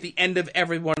thing at the end of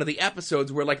every one of the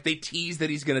episodes where they tease that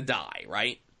he's going to die,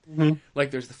 right? Mm-hmm.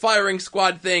 There's the firing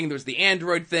squad thing, there's the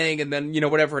android thing, and then,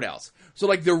 whatever else. So,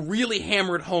 they're really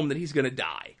hammering home that he's going to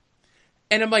die.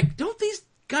 And I'm like, don't these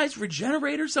guys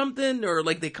regenerate or something? Or,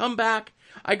 they come back?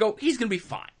 I go, he's going to be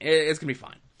fine. It's going to be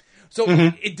fine. So,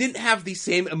 it didn't have the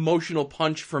same emotional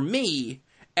punch for me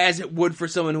as it would for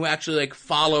someone who actually,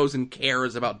 follows and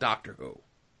cares about Doctor Who.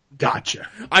 Gotcha.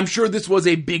 I'm sure this was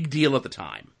a big deal at the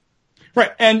time.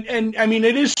 Right, and I mean,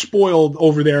 it is spoiled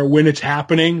over there when it's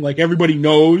happening. Everybody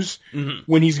knows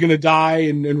when he's going to die,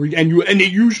 and they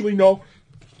usually know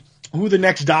who the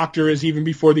next Doctor is even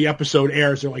before the episode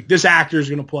airs. They're like, this actor is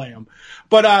going to play him.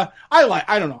 But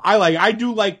I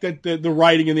do like that the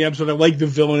writing in the episode. I like the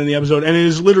villain in the episode, and it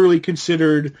is literally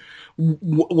considered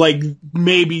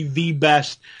maybe the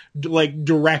best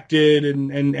directed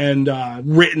and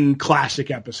written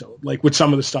classic episode, with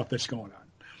some of the stuff that's going on.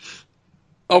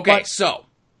 Okay, so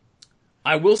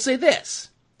I will say this.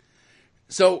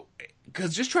 So,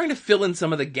 because just trying to fill in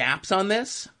some of the gaps on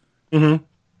this, it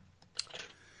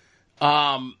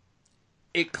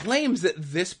claims that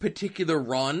this particular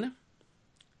run,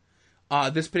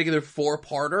 this particular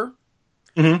 4-parter,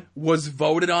 was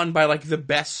voted on by the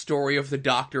best story of the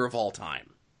Doctor of all time.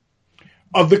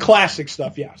 Of the classic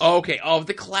stuff, yes. Okay, of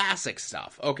the classic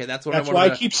stuff. Okay, that's what I wanted to... That's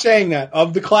why I keep saying that,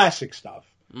 of the classic stuff.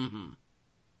 Mm-hmm.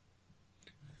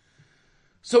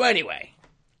 So anyway,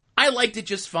 I liked it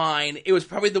just fine. It was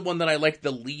probably the one that I liked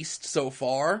the least so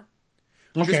far.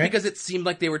 Okay. Just because it seemed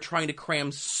like they were trying to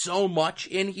cram so much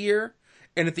in here,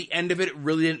 and at the end of it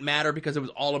really didn't matter because it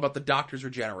was all about the Doctor's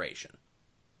regeneration.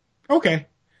 Okay.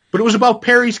 But it was about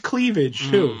Perry's cleavage,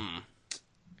 too.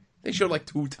 They showed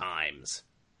 2 times.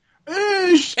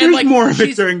 There's more of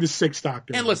it during the 6th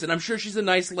Doctor. And listen, I'm sure she's a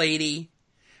nice lady.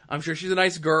 I'm sure she's a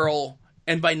nice girl.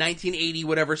 And by 1980,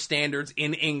 whatever standards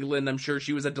in England, I'm sure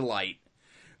she was a delight.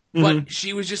 But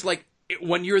she was just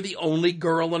when you're the only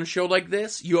girl on a show like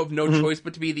this, you have no choice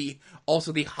but to be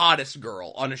also the hottest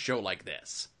girl on a show like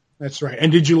this. That's right.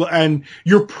 And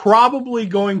you're probably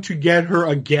going to get her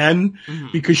again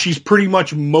because she's pretty much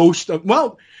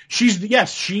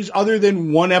she's other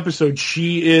than one episode,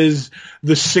 she is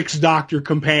the 6th Doctor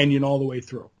companion all the way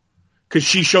through. Because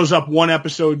she shows up one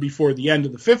episode before the end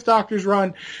of the 5th Doctor's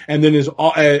run, and then is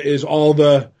all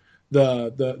the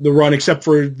run except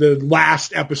for the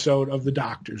last episode of the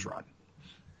Doctor's run,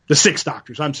 the 6th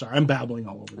Doctor's. I'm sorry, I'm babbling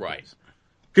all over. Right.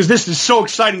 Because this is so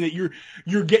exciting that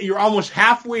you're almost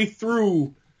halfway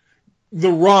through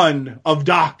the run of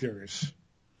Doctors.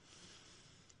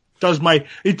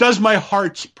 It does my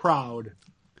hearts proud.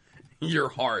 Your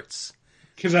hearts.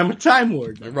 Because I'm a Time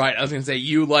Lord. Right, I was going to say,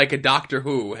 you like a Doctor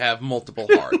Who have multiple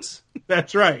hearts.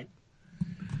 That's right.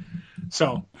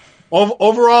 So,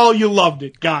 overall, you loved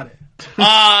it. Got it.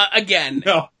 Again,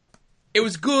 No. It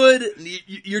was good.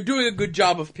 You're doing a good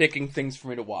job of picking things for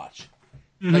me to watch.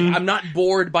 I'm not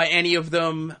bored by any of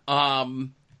them.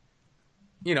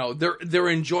 They're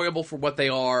enjoyable for what they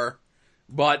are.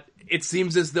 But it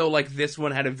seems as though this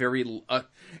one had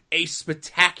a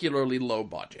spectacularly low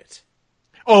budget.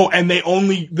 Oh, and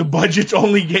the budgets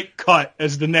only get cut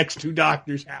as the next 2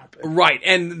 Doctors happen. Right,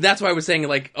 and that's why I was saying,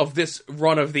 of this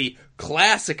run of the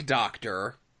classic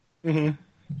Doctor,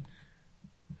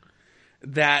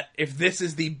 that if this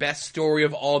is the best story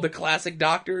of all the classic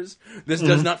Doctors, this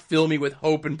does not fill me with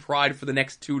hope and pride for the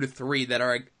next 2 to 3 that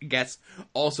are, I guess,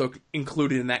 also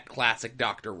included in that classic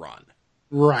Doctor run.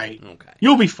 Right. Okay.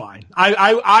 You'll be fine.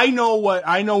 I know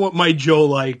what my Joe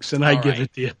likes, and I give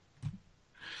it to you.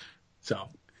 So.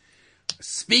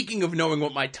 Speaking of knowing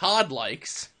what my Todd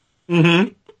likes,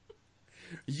 you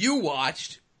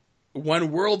watched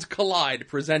When Worlds Collide,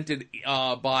 presented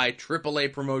by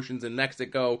AAA Promotions in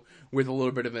Mexico, with a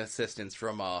little bit of assistance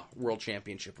from World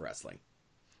Championship Wrestling.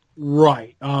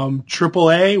 Right.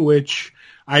 AAA, which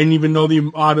I didn't even know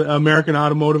the American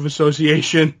Automotive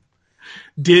Association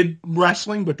did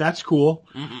wrestling, but that's cool.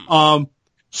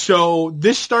 So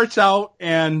this starts out,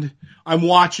 and I'm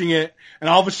watching it, and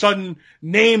all of a sudden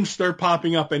names start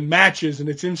popping up in matches, and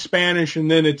it's in Spanish, and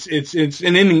then it's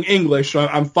in English, so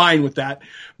I'm fine with that.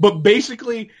 But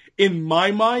basically, in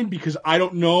my mind, because I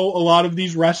don't know a lot of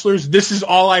these wrestlers, this is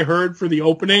all I heard for the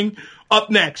opening. Up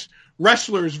next,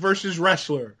 wrestlers versus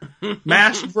wrestler,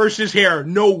 mask versus hair,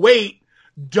 no wait,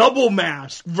 double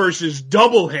mask versus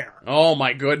double hair. Oh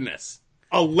my goodness.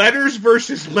 A letters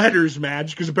versus letters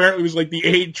match, because apparently it was like the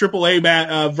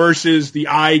AAA versus the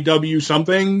IW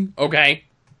something. Okay.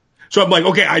 So I'm like,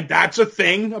 okay, that's a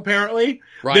thing, apparently.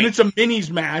 Right. Then it's a minis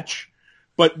match,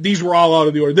 but these were all out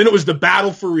of the order. Then it was the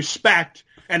battle for respect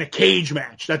and a cage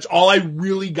match. That's all I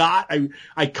really got.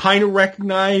 I kind of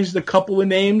recognized a couple of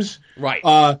names.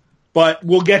 Right. But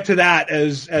we'll get to that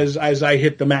as I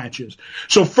hit the matches.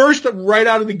 So first, right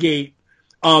out of the gate,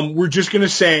 we're just going to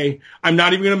say, I'm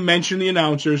not even going to mention the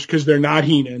announcers because they're not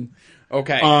Heenan.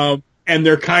 Okay. And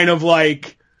they're kind of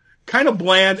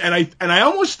bland, and I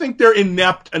almost think they're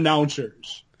inept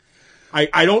announcers.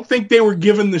 I don't think they were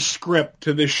given the script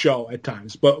to this show at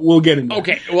times, but we'll get into it.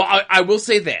 Okay, well, I will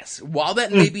say this. While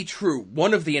that may be true,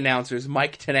 one of the announcers,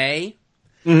 Mike Tenay,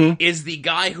 is the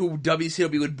guy who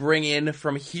WCW would bring in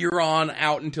from here on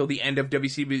out until the end of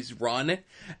WCW's run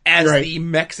as the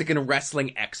Mexican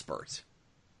wrestling expert.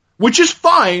 Which is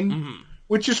fine,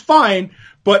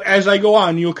 but as I go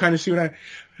on, you'll kind of see what I'm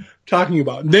talking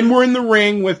about. Then we're in the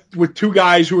ring with two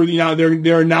guys who are,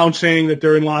 they're announcing that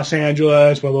they're in Los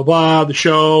Angeles, blah, blah, blah, the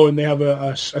show, and they have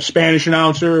a Spanish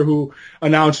announcer who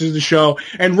announces the show.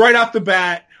 And right off the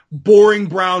bat, boring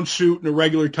brown suit and a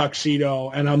regular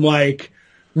tuxedo, and I'm like,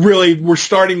 really, we're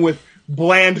starting with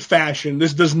bland fashion.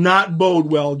 This does not bode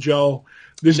well, Joe.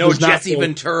 No Jesse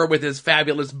Ventura with his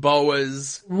fabulous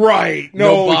boas. Right.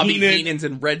 No Bobby Heenan's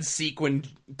in red sequin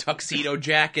tuxedo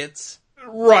jackets.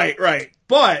 Right.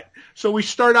 But, so we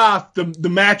start off, the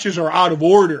matches are out of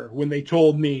order when they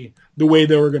told me the way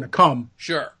they were going to come.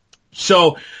 Sure.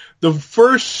 So, the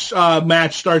first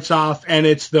match starts off, and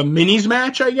it's the minis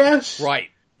match, I guess? Right.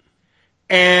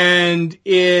 And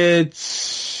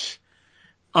it's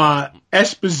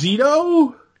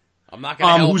Esposito? I'm not going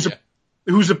to help you.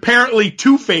 Who's apparently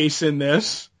Two-Face in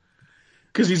this,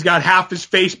 because he's got half his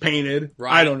face painted.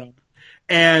 Right. I don't know.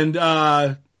 And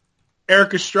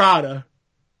Eric Estrada,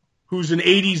 who's an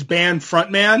 80s band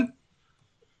frontman.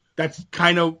 That's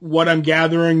kind of what I'm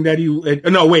gathering that he...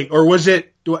 No, wait, or was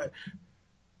it... Esposito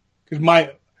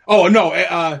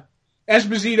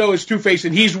is Two-Face,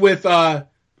 and he's with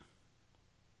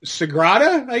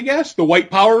Sagrada, I guess, the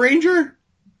White Power Ranger?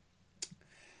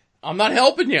 I'm not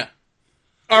helping you.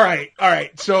 All right.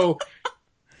 So,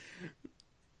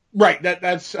 right,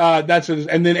 that's what it is.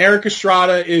 And then Eric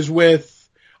Estrada is with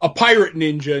a pirate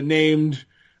ninja named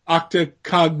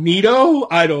Octacognito.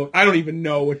 I don't even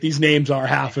know what these names are,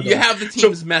 half of them. You have the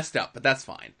teams messed up, but that's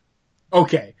fine.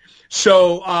 Okay.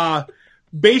 So,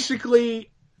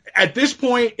 basically, at this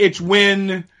point, it's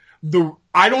when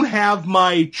I don't have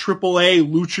my AAA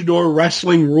Luchador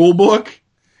Wrestling rulebook.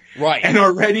 Right. And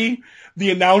already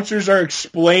the announcers are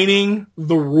explaining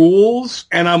the rules,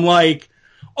 and I'm like,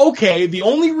 okay, the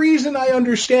only reason I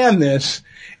understand this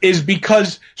is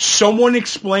because someone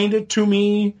explained it to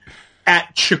me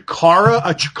at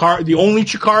Chikara, the only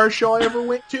Chikara show I ever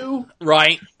went to.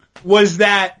 Right. Was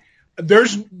that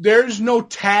there's no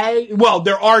tag. Well,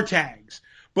 there are tags,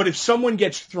 but if someone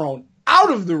gets thrown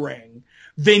out of the ring,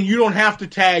 then you don't have to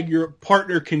tag. Your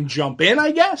partner can jump in,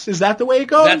 I guess. Is that the way it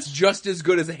goes? That's just as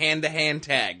good as a hand-to-hand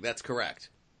tag. That's correct.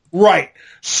 Right.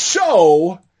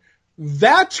 So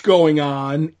that's going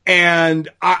on, and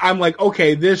I'm like,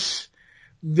 okay, this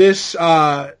is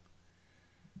one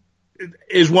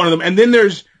of them. And then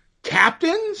there's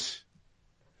captains.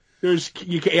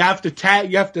 You have to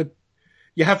tag. You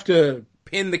have to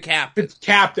pin the captain.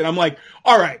 Captain. I'm like,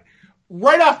 all right.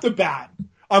 Right off the bat,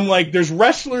 I'm like, there's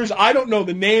wrestlers I don't know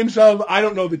the names of.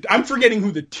 I'm forgetting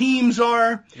who the teams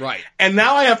are. Right. And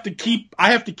now I have to keep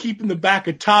in the back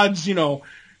of Todd's,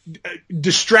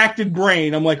 distracted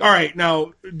brain. I'm like, all right,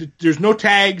 now there's no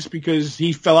tags because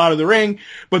he fell out of the ring,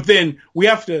 but then we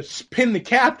have to pin the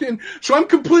captain. So I'm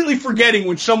completely forgetting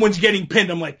when someone's getting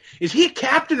pinned. I'm like, is he a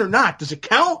captain or not? Does it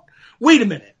count? Wait a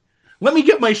minute. Let me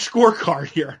get my scorecard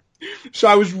here. So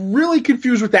I was really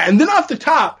confused with that. And then off the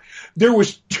top, there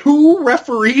was 2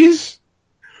 referees.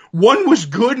 One was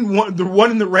good, and the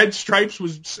one in the red stripes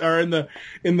in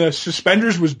the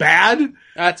suspenders was bad.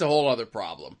 That's a whole other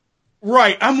problem.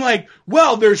 Right. I'm like,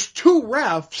 well, there's 2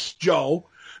 refs, Joe.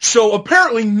 So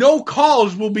apparently no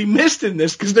calls will be missed in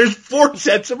this because there's 4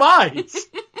 sets of eyes.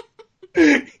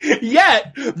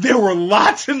 Yet there were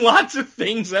lots and lots of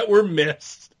things that were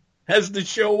missed as the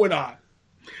show went on.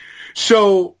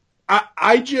 So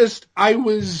I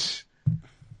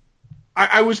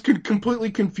was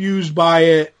completely confused by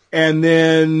it. And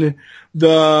then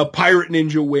the Pirate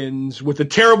Ninja wins with a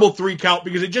terrible 3 count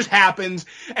because it just happens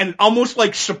and it almost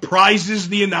like surprises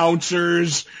the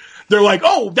announcers. They're like,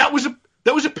 "Oh, that was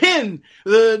a pin.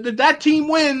 That team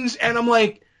wins." And I'm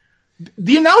like,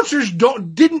 the announcers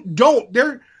don't.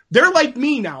 They're like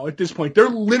me now at this point. They're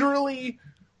literally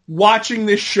watching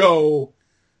this show,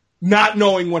 not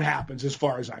knowing what happens as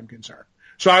far as I'm concerned.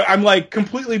 So I'm like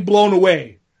completely blown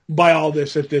away by all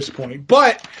this at this point.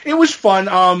 But it was fun.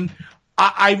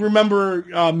 I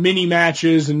remember mini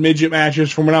matches and midget matches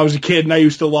from when I was a kid, and I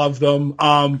used to love them.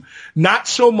 Not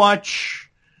so much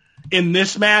in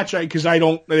this match because I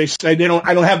don't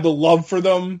have the love for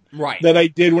them that I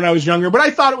did when I was younger. But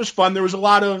I thought it was fun. There was a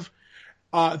lot of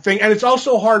thing, and it's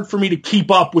also hard for me to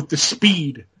keep up with the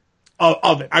speed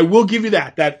of it. I will give you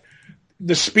that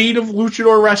the speed of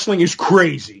luchador wrestling is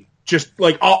crazy. Just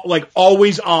like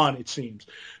always on, it seems.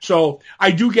 So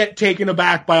I do get taken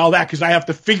aback by all that because I have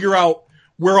to figure out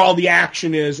where all the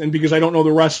action is, and because I don't know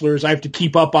the wrestlers, I have to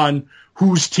keep up on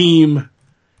whose team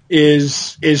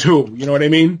is who. You know what I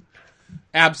mean?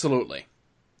 Absolutely.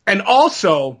 And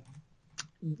also,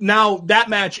 now that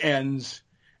match ends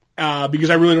because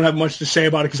I really don't have much to say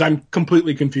about it because I'm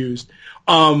completely confused.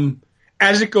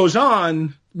 As it goes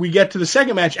on, we get to the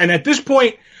second match, and at this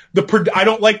point, I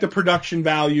don't like the production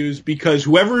values because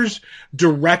whoever's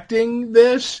directing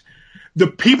this, the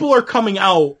people are coming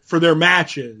out for their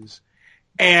matches,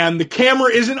 and the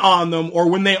camera isn't on them, or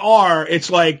when they are, it's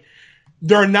like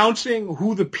they're announcing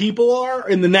who the people are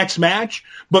in the next match.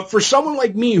 But for someone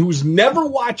like me who's never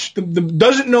watched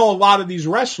doesn't know a lot of these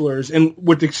wrestlers, and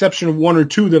with the exception of 1 or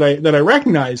 2 that I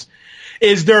recognize,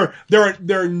 is they're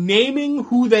naming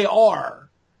who they are.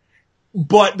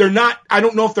 But they're not. I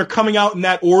don't know if they're coming out in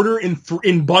that order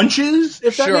in bunches.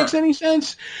 If that makes any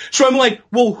sense. So I'm like,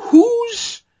 well,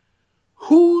 who's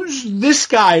this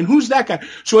guy and who's that guy?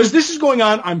 So as this is going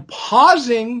on, I'm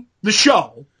pausing the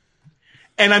show,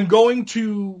 and I'm going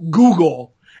to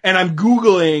Google, and I'm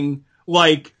Googling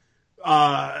like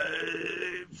Guerrera,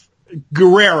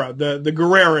 the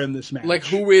Guerrera in this match. Like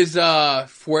who is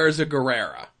Fuerza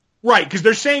Guerrera? Right, because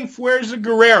they're saying Fuerza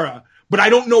Guerrera. But I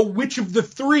don't know which of the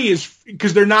 3 is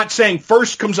because they're not saying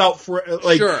first comes out for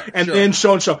then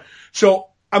so and so. So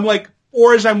I'm like,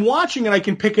 or as I'm watching it, I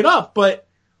can pick it up, but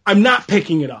I'm not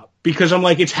picking it up because I'm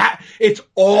like, it's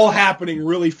all happening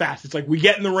really fast. It's like we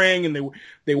get in the ring and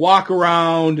they walk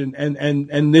around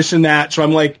and this and that. So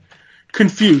I'm like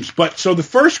confused. But so the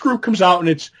first group comes out and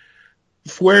it's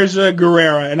Fuerza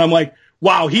Guerrera, and I'm like,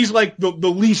 wow, he's like the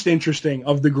least interesting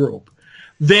of the group.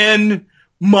 Then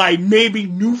my maybe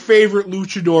new favorite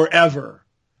luchador ever,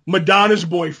 Madonna's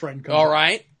boyfriend comes all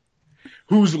right.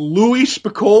 Who's Louis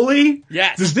Spicolli.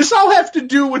 Yes. Does this all have to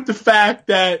do with the fact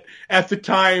that at the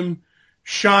time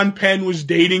Sean Penn was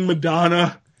dating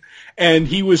Madonna and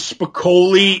he was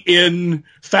Spicolli in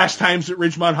Fast Times at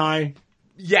Ridgemont High?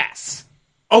 Yes.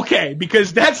 Okay,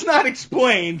 because that's not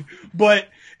explained, but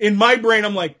in my brain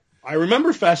I'm like, I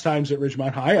remember Fast Times at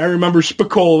Ridgemont High. I remember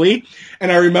Spicolli,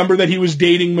 and I remember that he was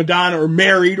dating Madonna or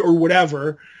married or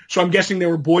whatever. So I'm guessing they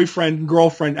were boyfriend and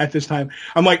girlfriend at this time.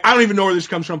 I'm like, I don't even know where this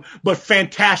comes from, but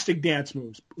fantastic dance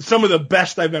moves. Some of the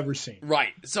best I've ever seen.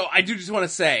 Right. So I do just want to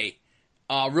say,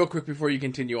 real quick before you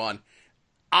continue on,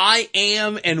 I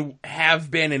am and have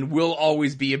been and will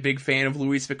always be a big fan of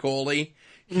Louis Spicolli.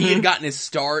 He had gotten his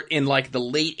start in like the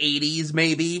late 80s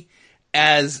maybe,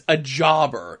 as a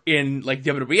jobber in, like,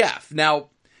 WWF. Now,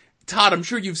 Todd, I'm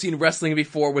sure you've seen wrestling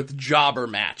before with jobber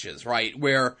matches, right?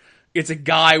 Where it's a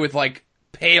guy with, like,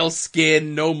 pale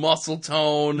skin, no muscle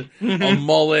tone, a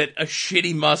mullet, a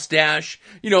shitty mustache.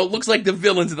 You know, it looks like the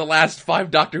villains of the last 5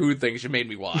 Doctor Who things you made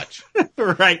me watch.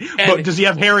 Right. But does he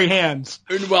have hairy hands?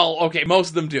 Well, okay, most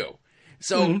of them do.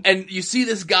 So, and you see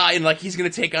this guy and, like, he's gonna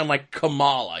take on, like,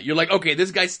 Kamala. You're like, okay,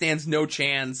 this guy stands no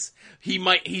chance.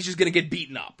 He's just gonna get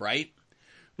beaten up, right?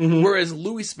 Whereas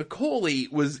Louis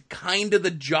Spicoli was kind of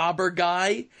the jobber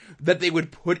guy that they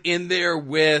would put in there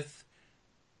with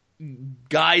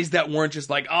guys that weren't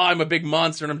just like, oh, I'm a big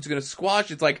monster and I'm just going to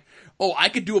squash. It's like, oh, I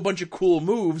could do a bunch of cool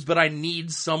moves, but I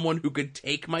need someone who could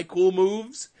take my cool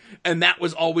moves. And that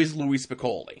was always Louis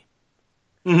Spicoli.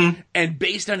 And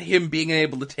based on him being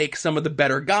able to take some of the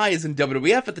better guys in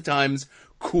WWF at the time's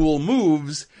cool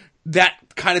moves, that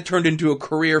kind of turned into a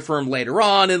career for him later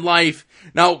on in life.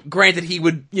 Now, granted, he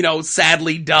would,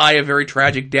 sadly die a very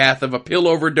tragic death of a pill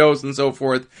overdose and so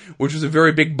forth, which was a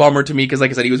very big bummer to me because, like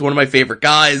I said, he was one of my favorite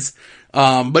guys.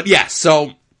 But yeah,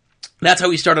 so that's how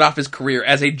he started off his career,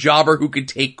 as a jobber who could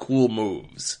take cool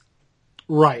moves.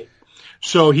 Right.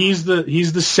 So he's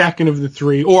the second of the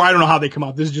three, or I don't know how they come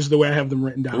out. This is just the way I have them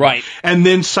written down. Right. And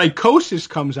then Psychosis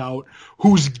comes out,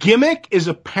 whose gimmick is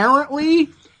apparently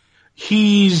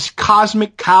he's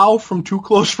Cosmic Cow from Too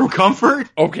Close for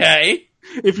Comfort. Okay.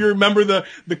 If you remember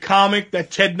the comic that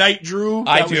Ted Knight drew,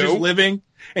 that was his living,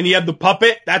 and he had the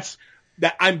puppet.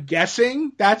 I'm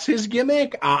guessing that's his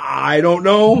gimmick. I don't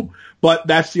know, but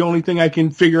that's the only thing I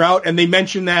can figure out. And they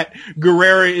mentioned that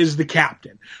Guerrera is the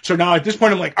captain. So now at this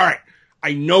point, I'm like, all right,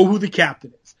 I know who the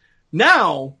captain is.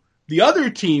 Now the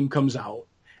other team comes out,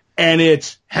 and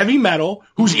it's Heavy Metal,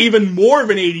 who's even more of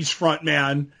an 80s front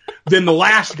man than the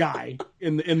last guy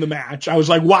in the match. I was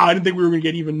like, wow, I didn't think we were going to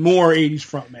get even more 80s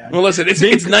front man. Well, listen, it's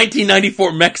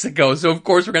 1994 Mexico, so of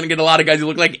course we're going to get a lot of guys who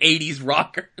look like 80s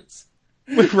rockers.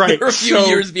 Right. They're a few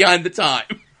years behind the time.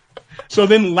 So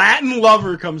then Latin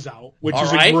Lover comes out, which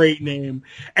is a great name,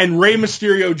 and Rey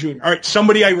Mysterio Jr. All right,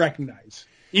 somebody I recognize,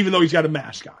 even though he's got a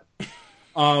mask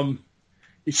on.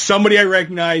 He's somebody I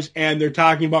recognize, and they're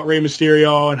talking about Rey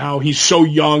Mysterio and how he's so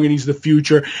young and he's the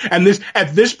future. And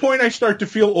at this point, I start to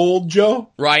feel old,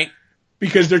 Joe. Right.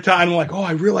 Because they're talking like, oh,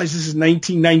 I realize this is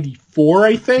 1994,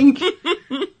 I think.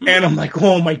 And I'm like,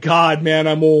 oh my God, man,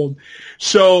 I'm old.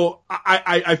 So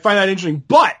I find that interesting.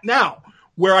 But now,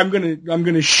 where I'm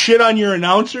gonna shit on your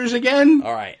announcers again.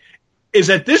 All right. Is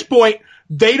at this point,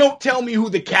 they don't tell me who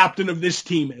the captain of this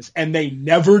team is, and they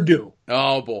never do.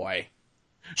 Oh boy.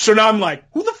 So now I'm like,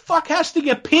 who the fuck has to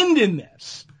get pinned in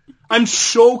this? I'm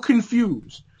so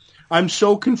confused.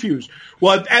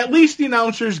 Well, at least the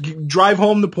announcers drive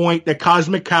home the point that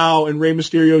Cosmic Cow and Rey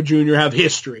Mysterio Jr. have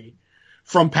history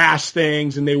from past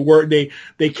things, and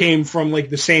they came from like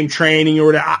the same training or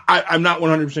whatever. I'm not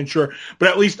 100% sure, but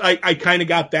at least I kind of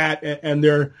got that and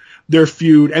their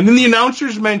feud. And then the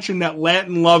announcers mentioned that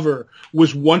Latin Lover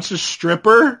was once a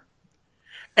stripper.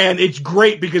 And it's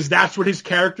great because that's what his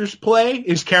character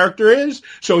is.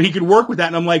 So he could work with that.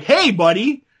 And I'm like, hey,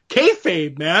 buddy,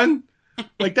 kayfabe, man.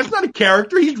 Like, that's not a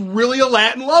character. He's really a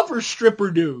Latin Lover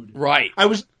stripper dude. Right. I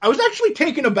was actually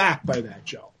taken aback by that,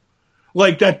 Joe.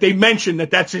 Like, that they mentioned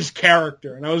that that's his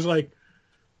character. And I was like,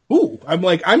 ooh,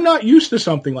 I'm not used to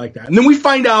something like that. And then we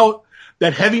find out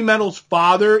that Heavy Metal's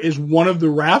father is one of the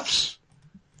refs.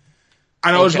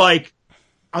 And I was like,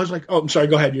 oh, I'm sorry.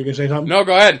 Go ahead. You're going to say something? No,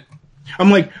 go ahead.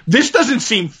 I'm like, this doesn't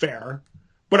seem fair,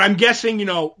 but I'm guessing,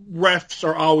 refs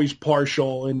are always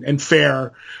partial and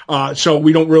fair. So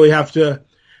we don't really have to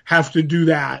do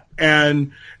that.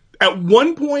 And at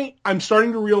one point I'm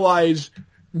starting to realize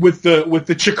with the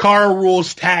Chikara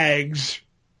rules tags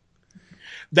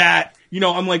that,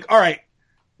 I'm like, all right,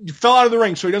 you fell out of the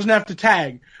ring, so he doesn't have to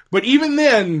tag. But even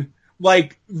then,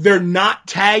 like, they're not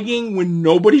tagging when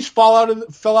nobody's fell out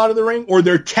of the ring, or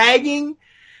they're tagging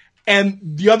and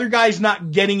the other guy's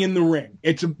not getting in the ring.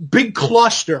 It's a big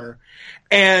cluster.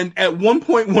 And at one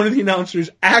point, one of the announcers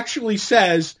actually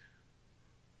says,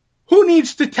 who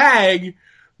needs to tag?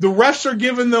 The refs are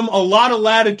giving them a lot of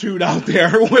latitude out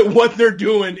there with what they're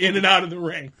doing in and out of the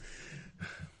ring.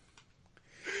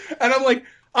 And I'm like,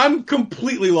 I'm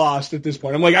completely lost at this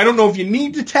point. I'm like, I don't know if you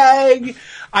need to tag.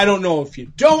 I don't know if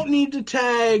you don't need to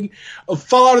tag.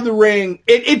 Fall out of the ring.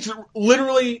 It's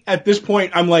literally at this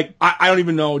point, I'm like, I don't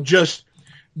even know. Just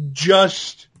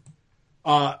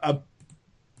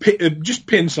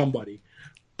pin somebody.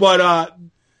 But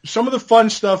some of the fun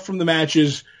stuff from the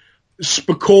matches,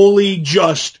 Spicoli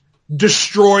just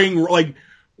destroying like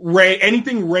Ray.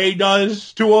 Anything Ray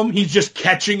does to him, he's just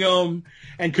catching him.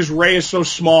 And because Ray is so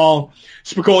small,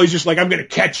 Spicoli's just like, I'm going to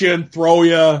catch you and throw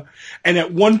you. And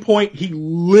at one point, he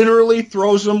literally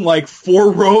throws him like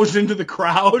 4 rows into the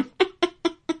crowd.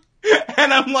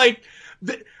 And I'm like,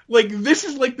 this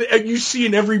is like you see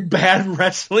in every bad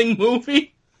wrestling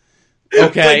movie.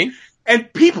 Okay.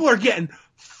 And people are getting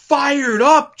fired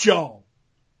up, Joe.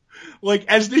 Like,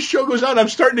 as this show goes on, I'm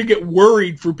starting to get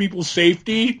worried for people's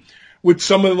safety with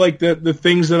some of like the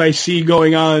things that I see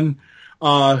going on,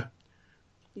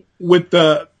 with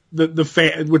the the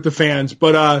fan with the fans.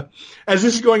 But as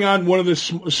this is going on, one of the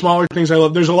smaller things I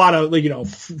love, there's a lot of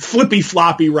flippy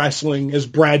floppy wrestling, as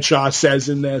Bradshaw says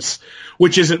in this,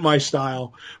 which isn't my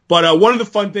style. But one of the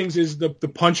fun things is the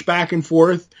punch back and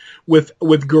forth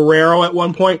with Guerrero at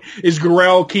one point. Is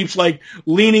Guerrero keeps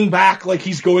leaning back like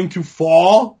he's going to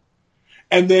fall,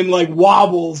 and then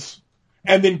wobbles.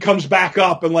 And then comes back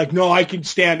up and no, I can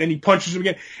stand. And he punches him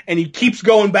again. And he keeps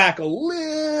going back a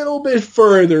little bit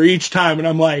further each time. And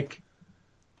I'm like,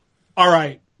 all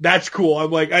right, that's cool. I'm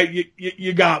like,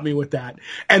 you got me with that.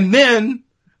 And then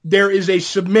there is a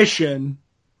submission.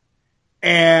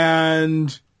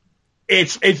 And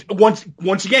it's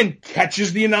once again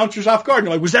catches the announcers off guard. And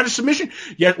they're like, was that a submission?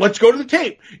 Yeah, let's go to the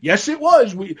tape. Yes, it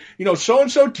was.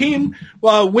 So-and-so team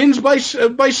wins by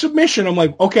submission. I'm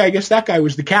like, okay, I guess that guy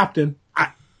was the captain.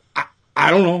 I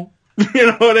don't know. You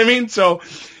know what I mean? So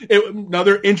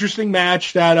another interesting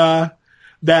match that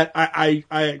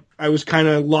I was kind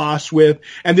of lost with.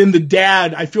 And then the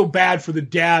dad, I feel bad for the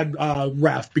dad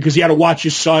ref because he had to watch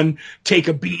his son take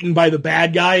a beating by the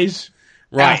bad guys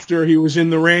after he was in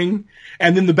the ring.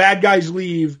 And then the bad guys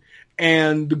leave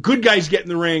and the good guys get in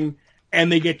the ring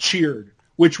and they get cheered,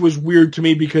 which was weird to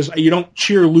me because you don't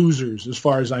cheer losers as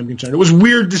far as I'm concerned. It was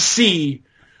weird to see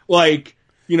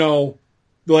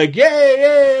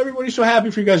yay, everybody's so happy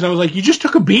for you guys. And I was like, you just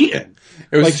took a beating.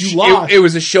 You lost. It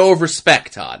was a show of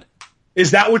respect, Todd.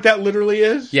 Is that what that literally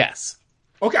is? Yes.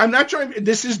 Okay, I'm not trying.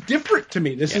 This is different to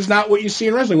me. This is not what you see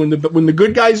in wrestling. When the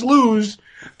good guys lose,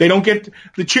 they don't get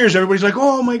the cheers. Everybody's like,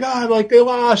 oh my God, they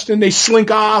lost, and they slink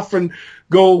off and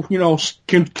go,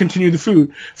 continue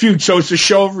the feud. So it's a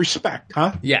show of respect,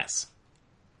 huh? Yes.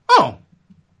 Oh,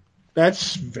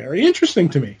 that's very interesting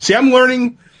to me. See, I'm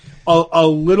learning a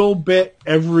little bit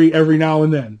every now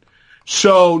and then.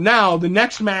 So now the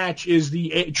next match is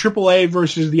the AAA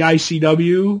versus the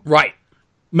ICW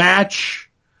match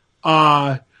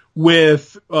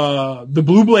with the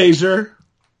Blue Blazer,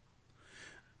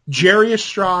 Jerry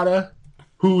Estrada,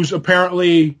 who's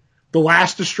apparently the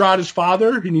last Estrada's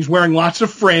father, and he's wearing lots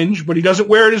of fringe, but he doesn't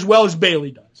wear it as well as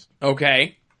Bailey does.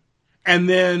 Okay. And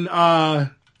then La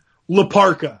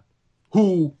Parka,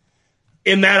 who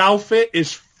in that outfit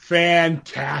is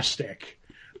fantastic.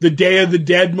 The Day of the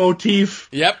Dead motif.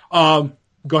 Yep. Go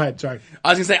ahead. Sorry. I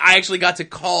was going to say, I actually got to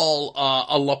call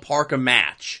a La Parka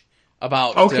match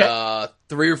about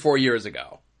 3 or 4 years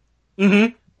ago.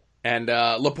 Mm-hmm. And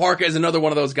La Parka is another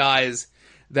one of those guys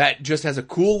that just has a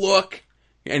cool look,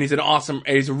 and he's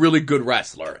a really good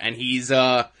wrestler. And he's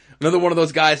another one of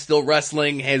those guys still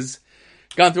wrestling, has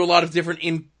gone through a lot of different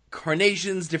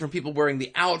incarnations, different people wearing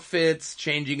the outfits,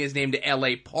 changing his name to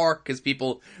L.A. Park because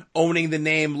people owning the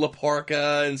name La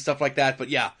Parka and stuff like that. But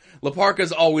yeah, La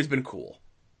Parka's always been cool.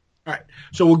 All right.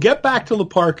 So we'll get back to La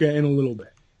Parka in a little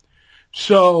bit.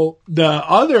 So the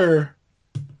other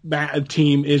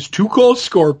team is Too Cold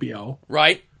Scorpio.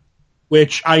 Right.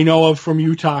 Which I know of from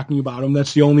you talking about them.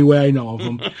 That's the only way I know of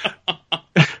them.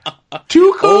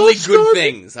 Too Cold Only Scorpio. Good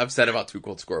things I've said about Too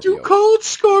Cold Scorpio. Too Cold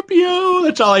Scorpio.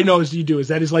 That's all I know is you do. Is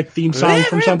that his theme song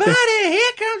from something? Everybody,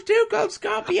 here comes Too Cold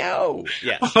Scorpio.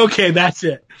 Yes. Okay, that's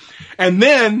it. And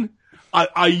then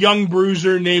a young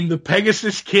bruiser named the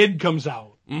Pegasus Kid comes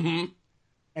out. Mm-hmm.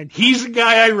 And he's a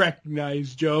guy I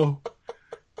recognize, Joe.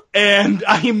 And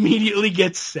I immediately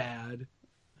get sad.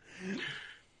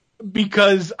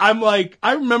 Because I'm like,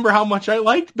 I remember how much I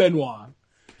liked Benoit.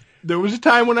 There was a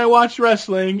time when I watched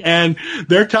wrestling, and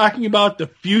they're talking about the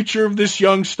future of this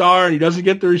young star, and he doesn't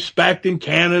get the respect in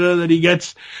Canada that he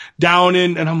gets down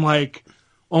in, and I'm like,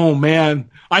 oh man,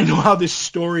 I know how this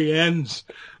story ends.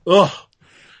 Ugh.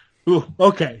 Ooh,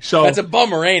 okay, so that's a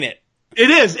bummer, ain't it? It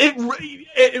is.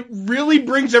 It really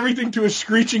brings everything to a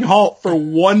screeching halt for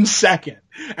 1 second,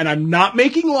 and I'm not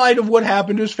making light of what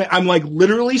happened to his family. I'm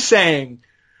literally saying,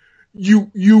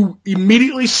 you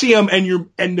immediately see him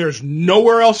and there's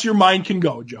nowhere else your mind can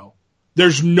go, Joe.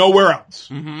 There's nowhere else.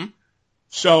 Mm-hmm.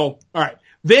 So, all right.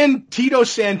 Then Tito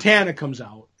Santana comes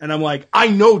out and I'm like, I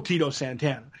know Tito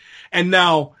Santana. And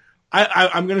now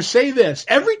I'm going to say this.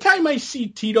 Every time I see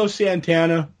Tito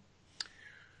Santana,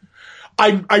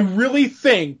 I really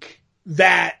think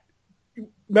that,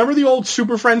 remember the old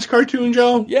Super Friends cartoon,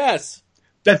 Joe? Yes.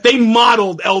 That they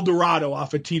modeled El Dorado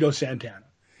off of Tito Santana.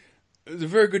 There's a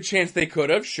very good chance they could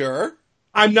have, sure.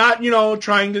 I'm not,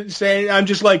 trying to say, I'm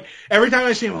just every time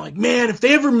I see him, I'm like, man, if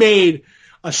they ever made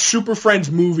a Super Friends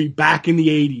movie back in the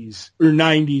 80s or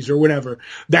 90s or whatever,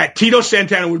 that Tito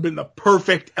Santana would have been the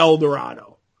perfect El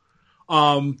Dorado.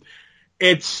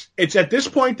 It's at this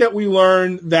point that we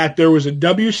learn that there was a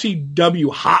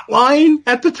WCW hotline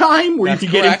at the time where you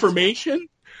could get information.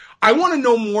 I want to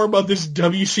know more about this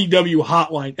WCW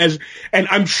hotline, and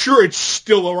I'm sure it's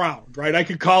still around, right? I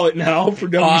could call it now for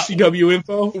WCW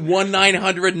info.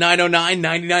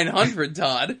 1-900-909-9900,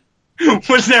 Todd.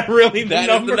 Was that really the number?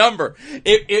 That is the number.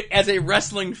 It, as a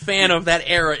wrestling fan of that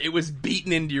era, it was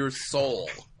beaten into your soul.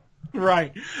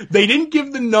 Right. They didn't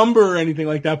give the number or anything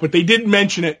like that, but they did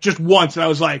mention it just once, and I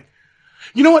was like,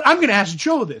 you know what? I'm going to ask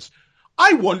Joe this.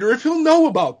 I wonder if he'll know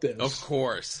about this. Of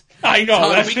course. I know.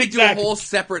 Todd, we could do a whole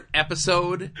separate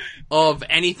episode of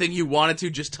anything you wanted to,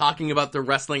 just talking about the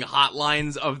wrestling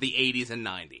hotlines of the 80s and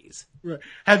 90s. Right.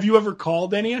 Have you ever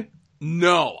called any?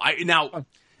 No. I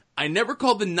never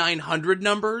called the 900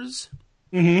 numbers,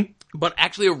 but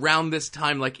actually around this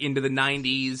time, like into the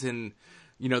 90s and,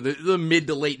 you know, the mid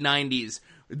to late 90s,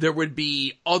 there would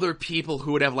be other people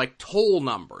who would have, like, toll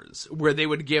numbers where they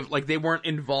would give, like, they weren't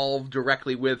involved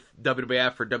directly with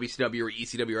WWF or WCW or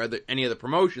ECW or any other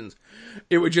promotions.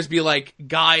 It would just be like,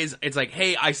 guys, it's like,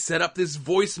 hey, I set up this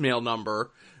voicemail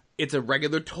number. It's a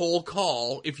regular toll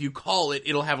call. If you call it,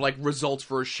 it'll have, like, results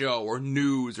for a show or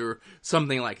news or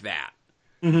something like that.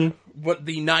 But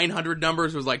the 900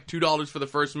 numbers was, like, $2 for the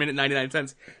first minute, 99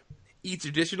 cents. Each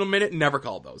additional minute, never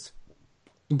called those.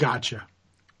 Gotcha.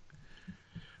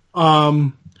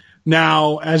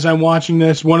 Now, as I'm watching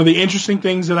this, one of the interesting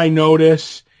things that I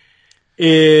notice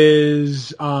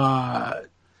is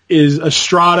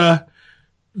Estrada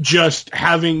just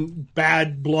having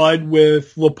bad blood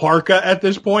with La Parka at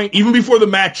this point, even before the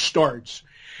match starts.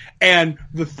 And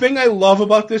the thing I love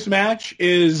about this match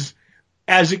is,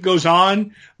 as it goes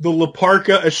on, the La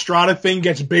Parka Estrada thing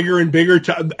gets bigger and bigger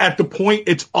at the point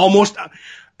it's almost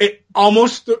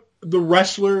the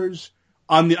wrestlers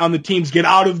on the teams get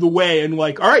out of the way and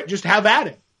like, all right, just have at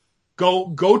it.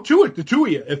 Go to it, the two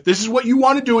of you. If this is what you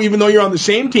want to do, even though you're on the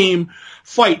same team,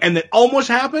 fight. And that almost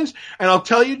happens. And I'll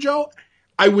tell you, Joe,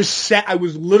 I was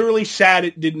literally sad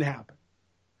it didn't happen.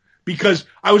 Because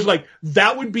I was like,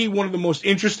 that would be one of the most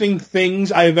interesting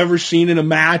things I have ever seen in a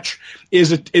match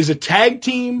is a tag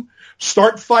team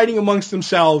start fighting amongst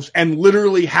themselves and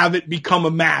literally have it become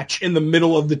a match in the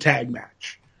middle of the tag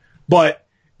match. But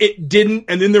it didn't,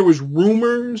 and then there was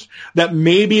rumors that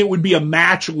maybe it would be a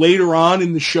match later on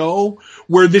in the show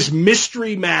where this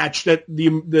mystery match that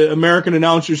the American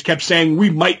announcers kept saying we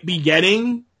might be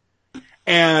getting,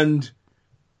 and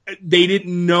they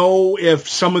didn't know if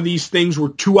some of these things were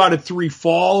 2 out of 3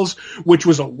 falls, which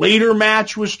was a later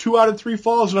match was 2 out of 3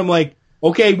 falls, and I'm like,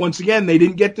 okay, once again, they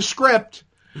didn't get the script.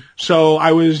 So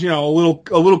I was, a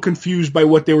little confused by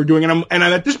what they were doing, and I'm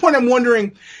at this point I'm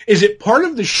wondering, is it part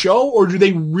of the show or do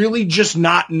they really just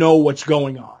not know what's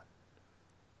going on?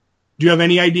 Do you have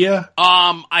any idea?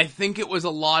 I think it was a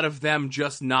lot of them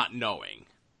just not knowing.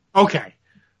 Okay,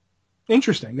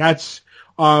 interesting. That's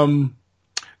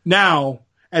now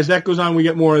as that goes on, we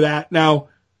get more of that. Now,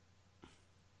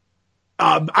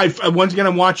 once again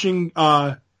I'm watching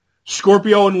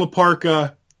Scorpio and La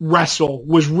Parka wrestle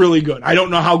was really good. I don't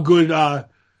know how good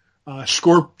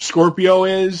Scorpio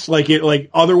is, like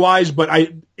otherwise, but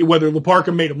whether La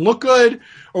Parka made him look good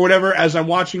or whatever, as I'm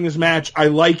watching this match, I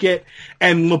like it.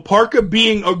 And La Parka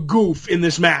being a goof in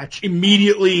this match,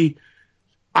 immediately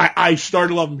I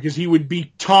started loving him because he would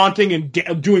be taunting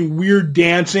and doing weird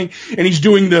dancing, and he's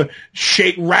doing the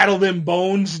shake, rattle them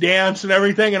bones dance and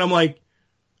everything, and I'm like,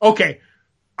 okay,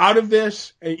 out of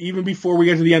this, even before we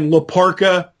get to the end, La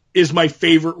Parka is my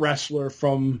favorite wrestler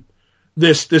from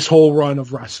this whole run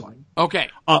of wrestling. Okay.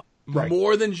 Right.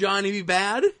 More than Johnny B.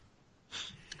 Bad?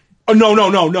 Oh,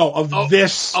 no. Of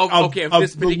this particular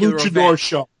the Luchador event.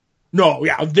 show. No,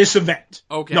 yeah, of this event.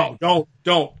 Okay. No,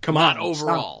 don't. Come on. Not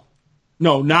overall.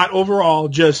 No, not overall.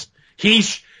 Just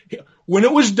when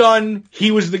it was done,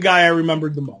 he was the guy I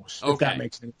remembered the most. Okay. If that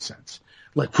makes any sense.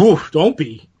 Like, whew, don't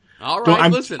be. All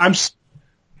right, listen.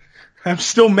 I'm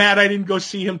still mad I didn't go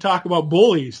see him talk about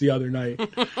bullies the other night.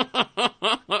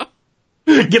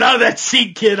 Get out of that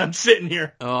seat, kid. I'm sitting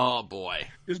here. Oh, boy.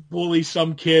 Just bully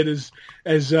some kid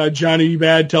as Johnny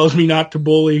Bad tells me not to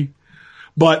bully.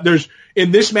 But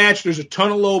in this match, there's a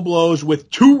ton of low blows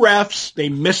with 2 refs. They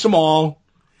miss them all.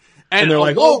 And they're a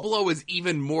like, low blow is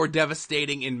even more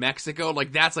devastating in Mexico.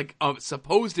 Like, that's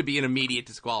supposed to be an immediate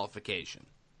disqualification.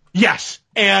 Yes.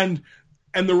 And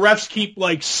the refs keep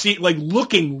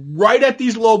looking right at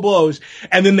these low blows,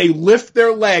 and then they lift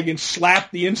their leg and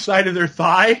slap the inside of their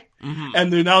thigh,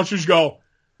 and the announcers go,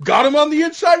 got him on the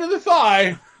inside of the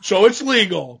thigh, so it's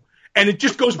legal. And it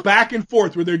just goes back and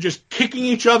forth where they're just kicking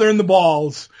each other in the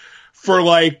balls for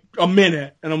like a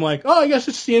minute. And I'm like, oh, I guess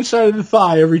it's the inside of the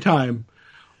thigh every time.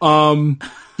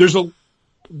 There's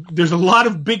a lot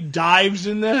of big dives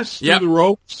in this through the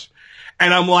ropes.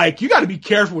 And I'm like, you got to be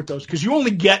careful with those because you only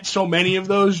get so many of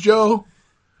those, Joe.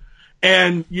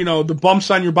 And, you know, the bumps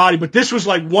on your body. But this was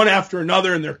like one after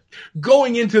another, and they're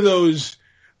going into those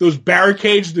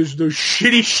barricades, those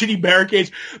shitty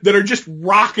barricades that are just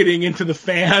rocketing into the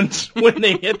fans when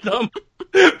they hit them.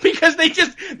 Because they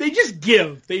just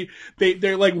give.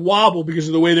 They're like wobble because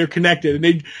of the way they're connected.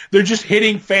 And they're just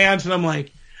hitting fans, and I'm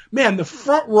like, man, the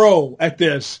front row at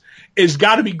this is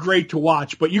gotta be great to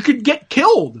watch. But you could get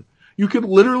killed. You could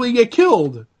literally get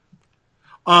killed.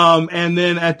 And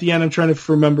then at the end, I'm trying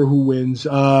to remember who wins.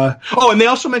 And they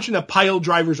also mentioned that pile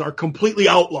drivers are completely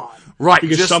outlawed. Right.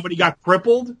 Because somebody got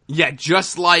crippled. Yeah,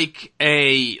 just like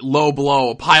a low blow,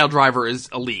 a pile driver is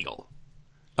illegal.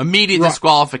 Immediate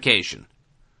disqualification.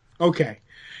 Okay.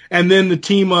 And then the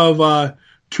team of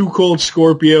Too Cold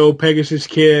Scorpio, Pegasus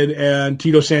Kid, and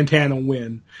Tito Santana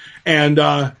win. And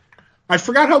I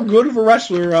forgot how good of a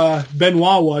wrestler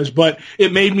Benoit was, but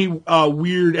it made me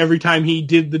weird every time he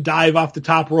did the dive off the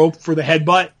top rope for the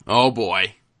headbutt. Oh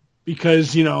boy.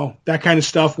 Because, you know, that kind of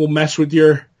stuff will mess with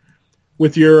your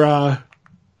brain.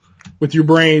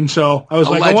 So I was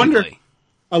like, I wonder.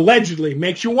 Allegedly.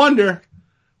 Makes you wonder,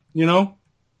 you know.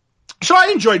 So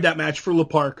I enjoyed that match for La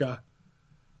Parka.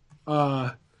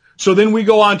 So then we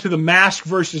go on to the mask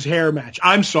versus hair match.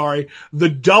 I'm sorry, the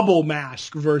double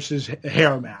mask versus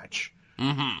hair match.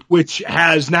 Mm-hmm. Which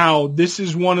has now, this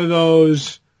is one of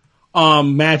those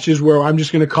matches where I'm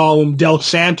just going to call him Del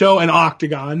Santo and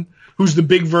Octagon, who's the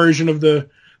big version of the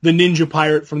Ninja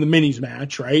Pirate from the Minis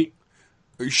match, right?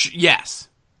 Yes.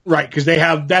 Right, because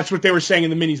that's what they were saying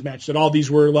in the Minis match, that all these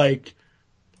were like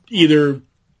either,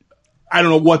 I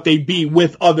don't know what they'd be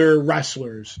with other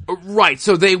wrestlers. Right,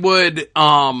 so they would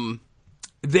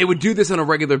do this on a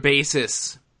regular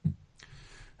basis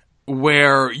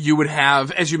where you would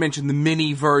have, as you mentioned, the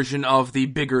mini version of the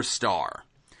bigger star.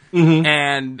 Mm-hmm.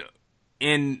 And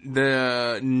in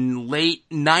the late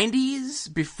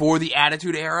 90s, before the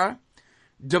Attitude Era,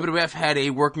 WWF had a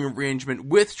working arrangement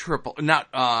with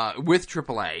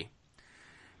AAA,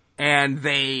 and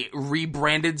they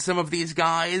rebranded some of these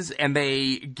guys, and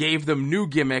they gave them new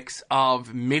gimmicks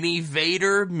of Mini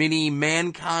Vader, Mini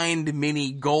Mankind,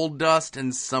 Mini Goldust,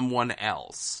 and someone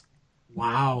else.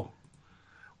 Wow.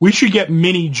 We should get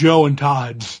Mini Joe and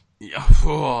Todd's.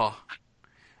 Oh.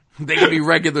 They could be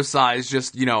regular size,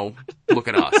 just, you know, look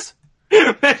at us.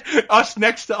 Us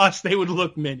next to us, they would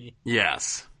look mini.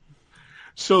 Yes.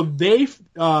 So they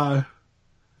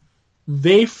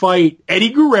fight Eddie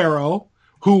Guerrero,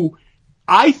 who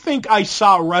I think I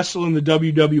saw wrestle in the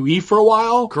WWE for a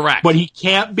while. Correct. But he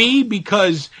can't be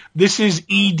because this is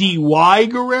EDY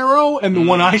Guerrero, and the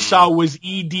one I saw was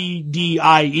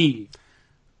EDDIE.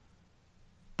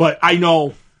 But I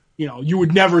know, you know, you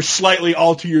would never slightly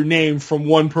alter your name from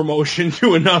one promotion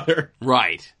to another.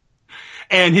 Right.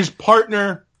 And his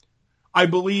partner, I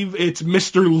believe it's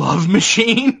Mr. Love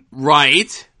Machine.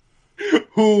 Right.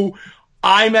 Who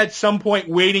I'm at some point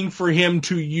waiting for him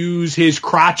to use his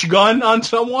crotch gun on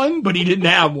someone, but he didn't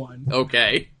have one.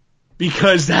 Okay.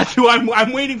 Because that's who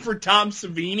I'm waiting for Tom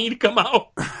Savini to come out.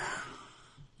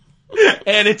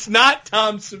 And it's not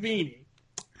Tom Savini.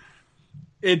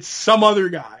 It's some other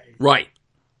guy. Right.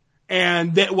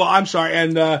 And I'm sorry.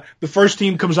 And the first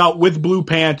team comes out with Blue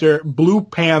Panther,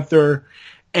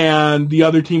 and the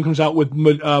other team comes out with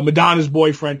Madonna's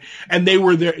boyfriend. And they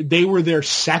were their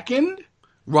second.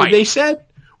 Right. They said,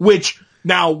 which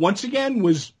now once again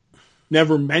was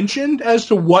never mentioned as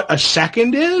to what a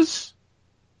second is.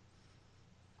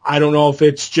 I don't know if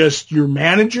it's just your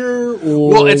manager or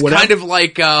well, it's whatever. kind of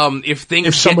like if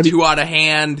things get too out of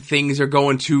hand, things are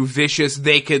going too vicious,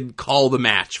 they could call the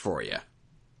match for you.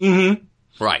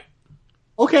 Mm-hmm. Right.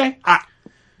 Okay.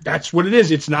 That's what it is.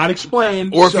 It's not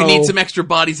explained. Or if you need some extra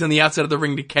bodies on the outside of the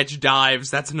ring to catch dives,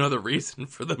 that's another reason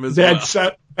for them as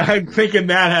well. I'm thinking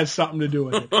that has something to do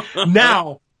with it.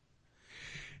 Now,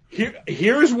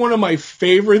 here's one of my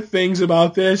favorite things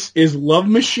about this is Love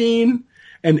Machine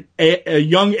and a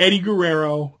young Eddie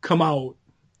Guerrero come out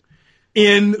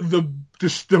in the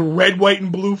red, white,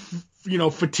 and blue,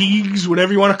 fatigues,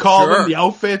 whatever you want to call them, the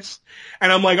outfits.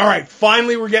 And I'm like, all right,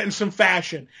 finally we're getting some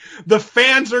fashion. The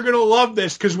fans are going to love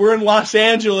this because we're in Los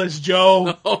Angeles,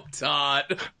 Joe. Oh,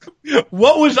 Todd.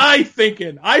 What was I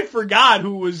thinking? I forgot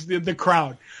who was the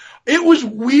crowd. It was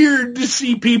weird to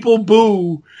see people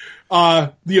boo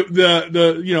because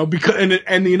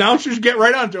the announcers get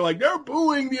right on it. They're like, they're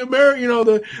booing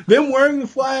the them wearing the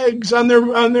flags on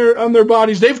their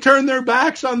bodies. They've turned their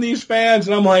backs on these fans.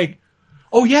 And I'm like,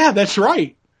 oh yeah, that's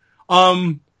right.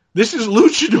 This is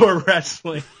luchador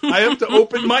wrestling. I have to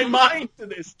open my mind to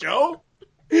this, Joe.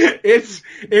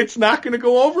 it's not going to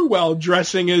go over well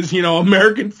dressing as,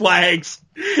 American flags.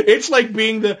 It's like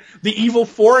being the evil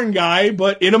foreign guy,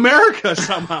 but in America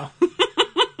somehow.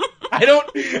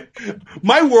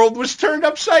 My world was turned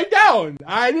upside down.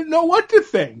 I didn't know what to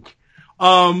think.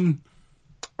 And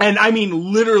I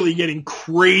mean, literally getting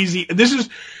crazy.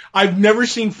 I've never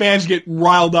seen fans get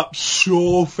riled up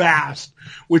so fast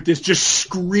with this, just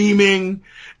screaming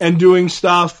and doing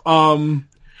stuff.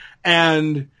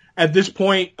 And at this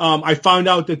point, I found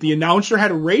out that the announcer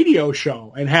had a radio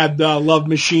show and had the Love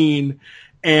Machine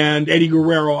and Eddie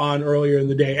Guerrero on earlier in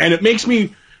the day. And it makes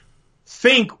me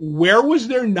think, where was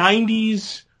their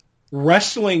 90s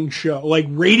wrestling show, like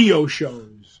radio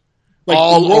shows? Like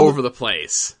all over the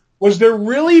place. Was there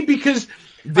really? Because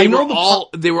they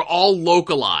were all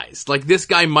localized. Like this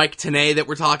guy Mike Tenay that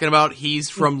we're talking about, he's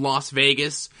from Las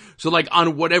Vegas. So like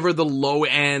on whatever the low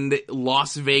end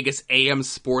Las Vegas AM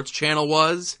sports channel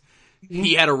was,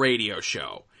 he had a radio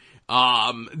show.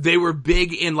 They were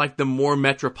big in like the more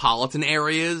metropolitan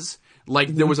areas. Like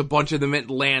there was a bunch of them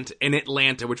in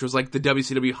Atlanta, which was like the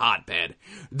WCW hotbed.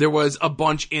 There was a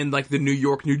bunch in like the New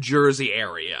York, New Jersey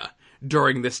area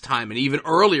during this time, and even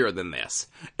earlier than this.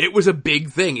 It was a big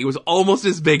thing. It was almost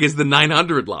as big as the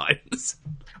 900 lines.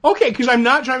 Okay, because I'm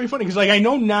not trying to be funny, because like I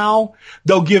know now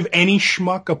they'll give any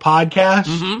schmuck a podcast.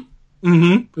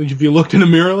 Mm-hmm. If you looked in the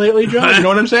mirror lately, John, you know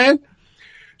what I'm saying?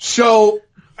 So,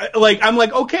 like, I'm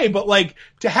like, okay, but like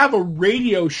to have a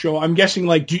radio show, I'm guessing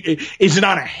like, is it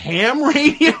on a ham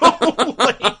radio?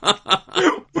 Like,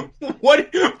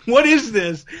 what is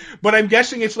this? But I'm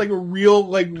guessing it's like a real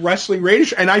like wrestling radio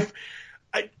show. And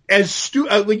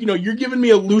you're giving me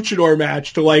a luchador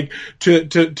match to like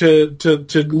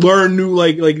to learn new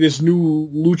like this new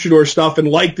luchador stuff and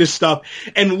like this stuff.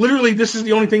 And literally, this is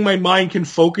the only thing my mind can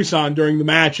focus on during the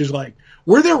match is like,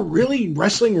 were there really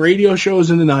wrestling radio shows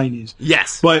in the 90s?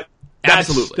 Yes, but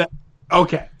absolutely.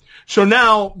 Okay, so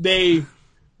now the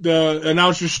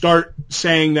announcers start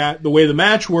saying that the way the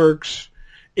match works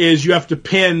is you have to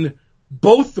pin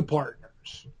both the partners.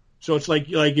 So it's like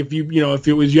if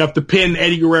you have to pin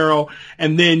Eddie Guerrero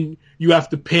and then you have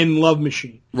to pin Love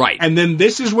Machine. Right. And then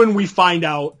this is when I find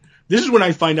out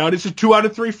it's a 2 out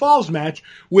of 3 falls match,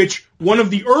 which one of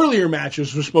the earlier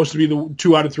matches was supposed to be the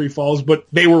 2 out of 3 falls, but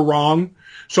they were wrong.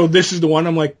 So this is the one.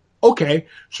 I'm like, okay,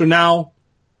 so now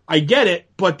I get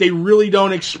it, but they really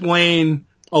don't explain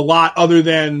a lot other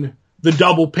than the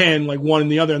double pin, like one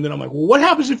and the other. And then I'm like, well, what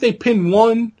happens if they pin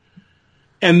one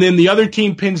and then the other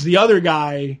team pins the other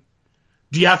guy?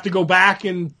 Do you have to go back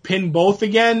and pin both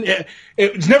again?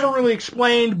 It's never really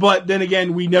explained, but then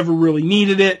again, we never really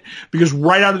needed it because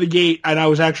right out of the gate, and I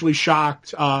was actually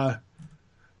shocked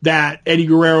that Eddie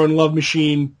Guerrero and Love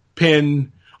Machine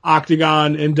pin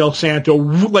Octagon and Del Santo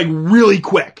like really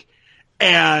quick,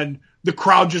 and the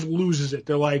crowd just loses it.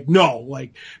 They're like, no,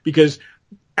 like because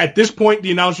at this point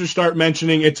the announcers start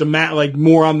mentioning it's a like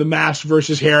more on the mask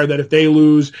versus hair. That if they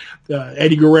lose,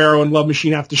 Eddie Guerrero and Love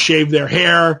Machine have to shave their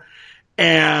hair.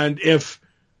 And if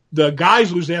the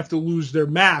guys lose, they have to lose their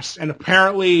masks. And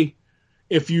apparently,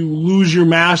 if you lose your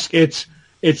mask, it's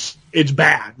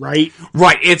bad, right?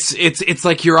 Right. It's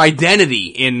like your identity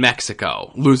in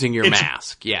Mexico, losing your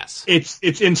mask. Yes. It's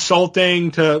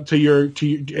insulting to your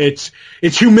it's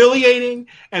humiliating.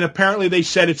 And apparently, they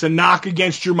said it's a knock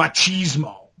against your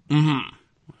machismo. Mm-hmm.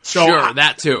 So sure,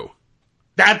 that too.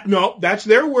 That's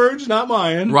their words, not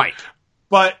mine. Right.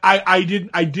 But I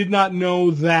did not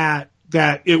know that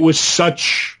it was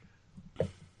such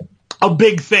a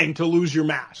big thing to lose your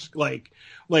mask. Like,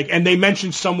 and they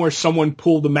mentioned somewhere someone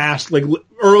pulled the mask, like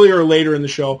earlier or later in the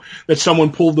show, that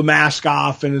someone pulled the mask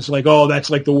off and it's like, oh, that's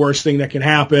like the worst thing that can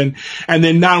happen. And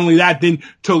then not only that, then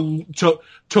to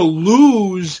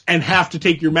lose and have to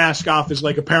take your mask off is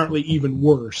like apparently even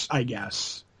worse, I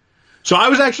guess. So I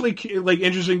was actually like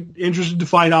interested to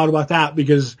find out about that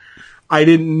because I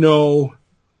didn't know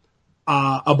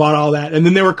about all that. And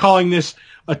then they were calling this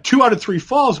a 2 out of 3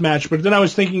 falls match. But then I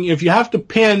was thinking, if you have to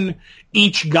pin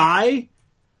each guy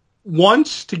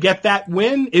once to get that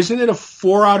win, isn't it a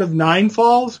 4 out of 9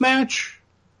 falls match?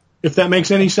 If that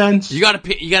makes any sense. You gotta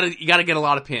get a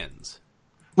lot of pins.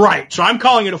 Right. So I'm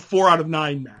calling it a 4 out of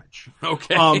 9 match.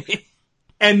 Okay.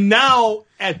 And now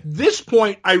at this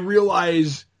point, I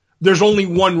realize there's only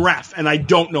one ref, and I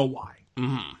don't know why.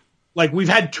 Mm-hmm. Like we've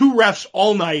had 2 refs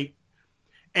all night.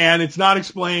 And it's not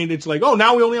explained. It's like, oh,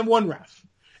 now we only have 1 ref.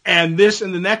 And this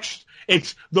and the next,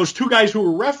 it's those 2 guys who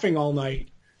were reffing all night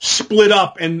split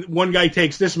up, and one guy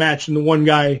takes this match and the one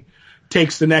guy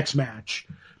takes the next match.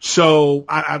 So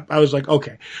I was like,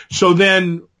 okay. So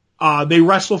then they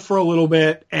wrestle for a little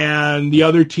bit, and the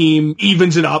other team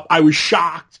evens it up. I was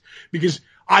shocked because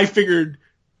I figured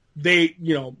they,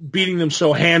 beating them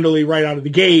so handily right out of the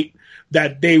gate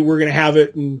that they were going to have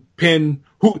it and pin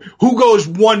who goes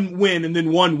one win and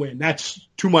then one win. That's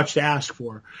too much to ask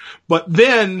for. But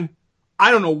then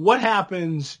I don't know what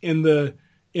happens in the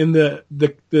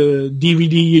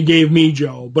DVD you gave me,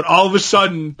 Joe, but all of a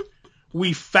sudden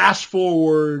we fast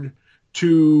forward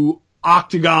to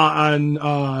Octagon,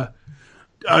 not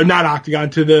Octagon,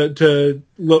 to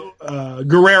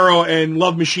Guerrero and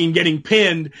Love Machine getting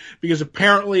pinned because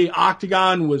apparently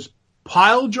Octagon was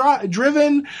pile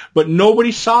driven, but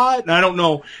nobody saw it. And I don't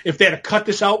know if they had to cut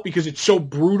this out because it's so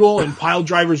brutal and pile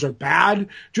drivers are bad.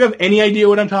 Do you have any idea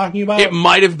what I'm talking about? It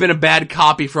might have been a bad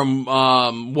copy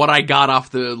from what I got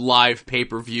off the live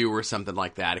pay-per-view or something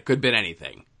like that. It could have been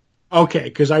anything. Okay,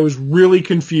 because I was really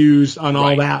confused on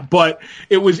all that. But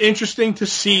it was interesting to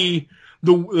see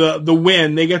the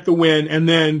win. They get the win, and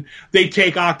then they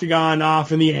take Octagon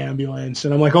off in the ambulance.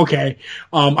 And I'm like, okay,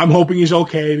 I'm hoping he's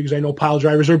okay because I know pile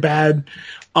drivers are bad.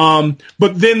 But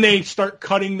then they start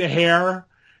cutting the hair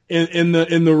in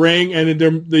the ring, and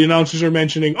the announcers are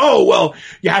mentioning, oh, well,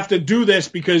 you have to do this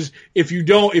because if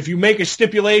you make a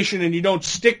stipulation and you don't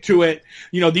stick to it,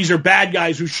 these are bad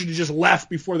guys who should have just left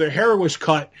before their hair was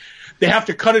cut. They have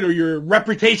to cut it or your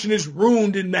reputation is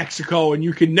ruined in Mexico and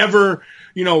you can never,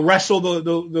 wrestle the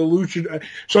lucha.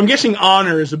 So I'm guessing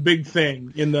honor is a big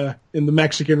thing in the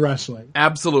Mexican wrestling.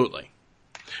 Absolutely.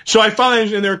 So I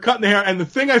found, and they were cutting the hair, and the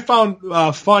thing I found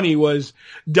funny was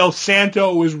Del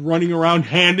Santo was running around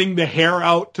handing the hair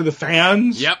out to the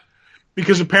fans. Yep.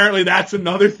 Because apparently that's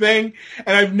another thing,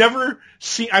 and I've never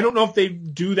seen. I don't know if they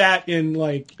do that in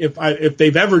if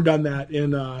they've ever done that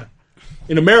in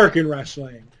American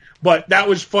wrestling. But that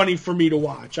was funny for me to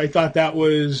watch. I thought that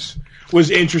was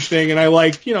interesting, and I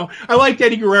liked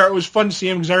Eddie Guerrero. It was fun to see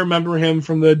him because I remember him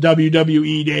from the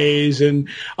WWE days, and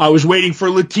I was waiting for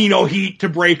Latino Heat to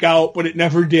break out, but it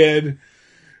never did.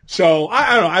 So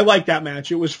I don't know. I liked that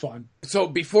match. It was fun. So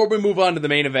before we move on to the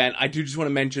main event, I do just want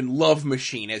to mention Love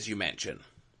Machine, as you mentioned,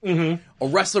 a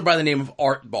wrestler by the name of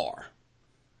Art Barr.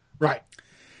 Right.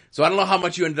 So I don't know how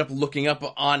much you ended up looking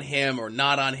up on him or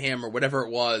not on him or whatever it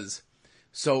was.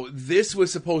 So this was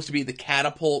supposed to be the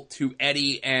catapult to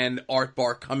Eddie and Art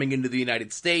Barr coming into the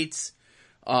United States,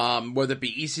 whether it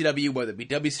be ECW, whether it be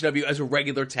WCW, as a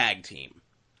regular tag team.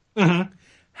 Mm-hmm.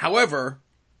 However,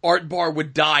 Art Barr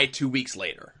would die 2 weeks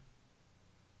later.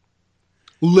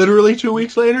 Literally 2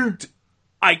 weeks later?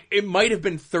 It might have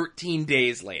been 13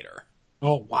 days later.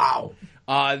 Oh, wow.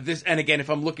 And again, if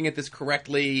I'm looking at this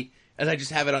correctly, as I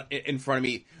just have it in front of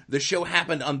me, the show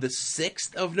happened on the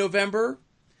 6th of November.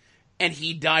 And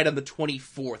he died on the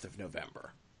 24th of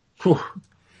November. Whew.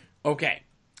 Okay.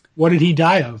 What did he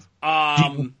die of?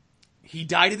 He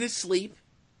died in his sleep.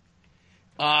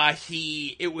 I'm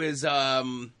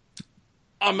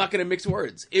not going to mix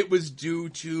words. It was due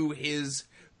to his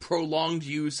prolonged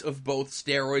use of both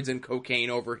steroids and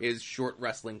cocaine over his short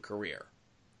wrestling career.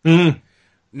 Mm.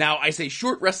 Now, I say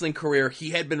short wrestling career. He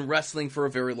had been wrestling for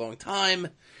a very long time.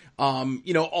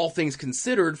 All things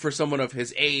considered, for someone of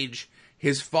his age,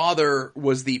 his father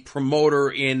was the promoter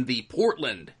in the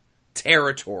Portland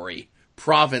territory,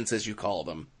 province as you call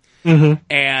them. Mm-hmm.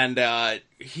 And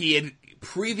he had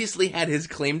previously had his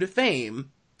claim to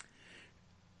fame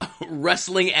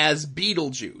wrestling as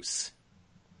Beetlejuice.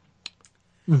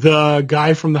 The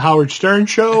guy from the Howard Stern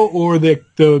show or the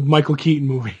Michael Keaton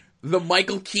movie? The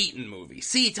Michael Keaton movie.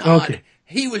 See, Todd,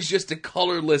 He was just a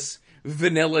colorless,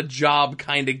 vanilla job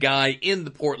kind of guy in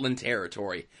the Portland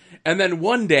territory. And then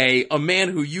one day, a man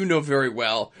who you know very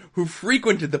well, who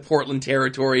frequented the Portland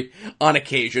territory on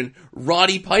occasion,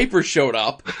 Roddy Piper, showed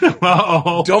up,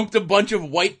 dumped a bunch of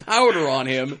white powder on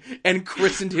him, and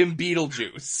christened him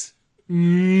Beetlejuice.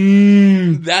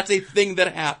 That's a thing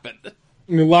that happened.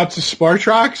 Lots of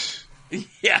Spartrox?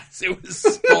 Yes, it was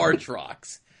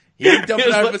Spartrox. He didn't dump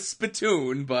it out of a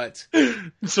spittoon, but...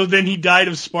 So then he died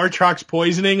of Spartrox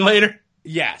poisoning later?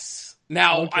 Yes.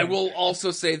 Now, I will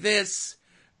also say this...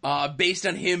 based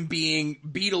on him being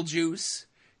Beetlejuice,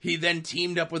 he then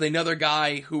teamed up with another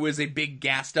guy who was a big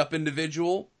gassed up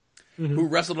individual who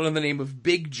wrestled under the name of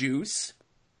Big Juice.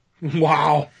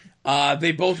 Wow.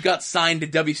 They both got signed to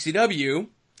WCW.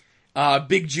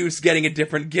 Big Juice getting a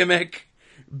different gimmick.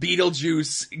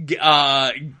 Beetlejuice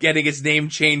getting his name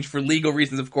changed for legal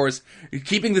reasons, of course,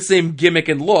 keeping the same gimmick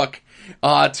and look,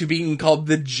 to being called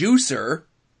the Juicer.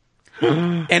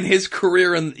 And his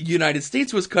career in the United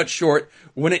States was cut short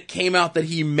when it came out that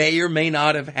he may or may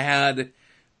not have had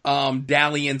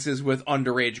dalliances with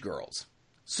underage girls.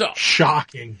 So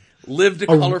shocking. Lived a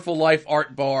colorful life,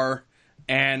 Art Barr.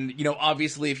 And,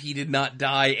 obviously if he did not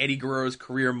die, Eddie Guerrero's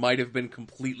career might have been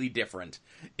completely different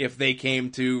if they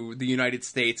came to the United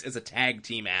States as a tag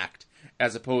team act,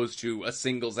 as opposed to a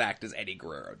singles act as Eddie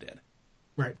Guerrero did.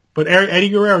 Right. But Eddie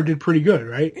Guerrero did pretty good,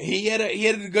 right? He had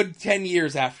a good 10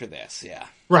 years after this, yeah.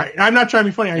 Right. I'm not trying to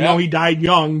be funny. I know he died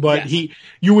young, but you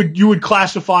would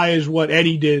classify as what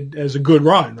Eddie did as a good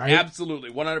run, right?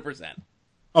 Absolutely, 100%.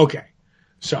 Okay.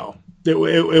 So it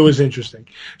was interesting.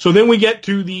 So then we get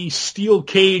to the steel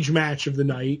cage match of the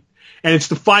night, and it's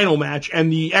the final match,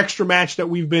 and the extra match that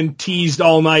we've been teased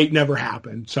all night never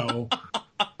happened. So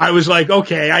I was like,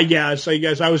 okay, I guess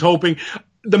I was hoping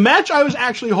the match I was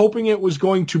actually hoping it was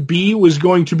going to be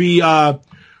La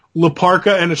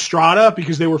Parka and Estrada,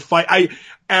 because they were and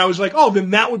I was like, oh, then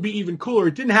that would be even cooler.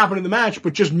 It didn't happen in the match,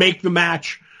 but just make the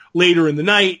match later in the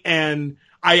night. And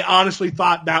I honestly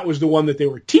thought that was the one that they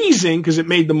were teasing because it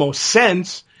made the most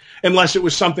sense, unless it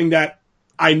was something that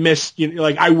I missed,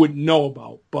 like I wouldn't know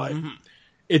about, but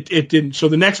it didn't. So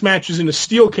the next match is in a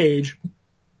steel cage,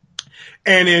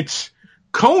 and it's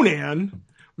Conan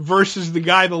versus the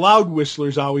guy the Loud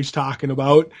Whistler's always talking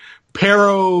about,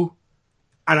 Pero,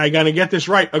 and I gotta get this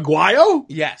right, Aguayo?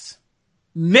 Yes.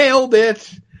 Nailed it.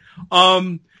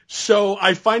 So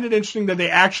I find it interesting that they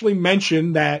actually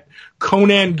mentioned that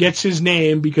Conan gets his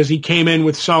name because he came in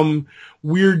with some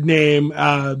weird name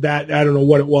that I don't know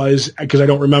what it was because I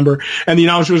don't remember. And the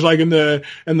announcer was like,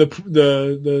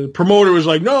 the promoter was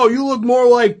like, no, you look more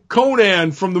like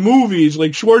Conan from the movies,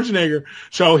 like Schwarzenegger.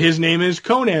 So his name is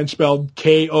Conan, spelled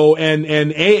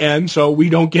Konnan. So we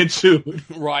don't get sued.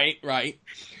 Right.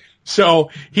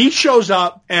 So he shows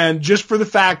up, and just for the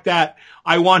fact that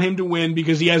I want him to win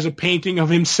because he has a painting of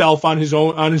himself on his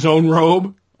own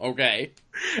robe. Okay.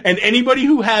 And anybody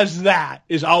who has that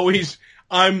is always,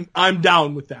 I'm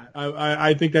down with that.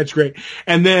 I think that's great.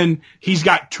 And then he's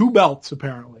got 2 belts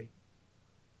apparently.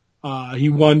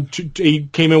 He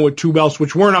came in with 2 belts,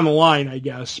 which weren't on the line, I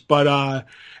guess, but,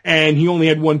 and he only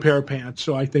had 1 pair of pants.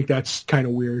 So I think that's kind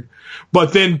of weird.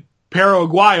 But then Pero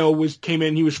Aguayo came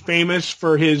in. He was famous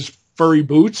for his furry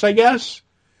boots, I guess.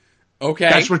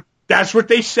 Okay. That's what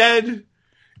they said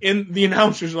in the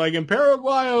announcers, like, in Pero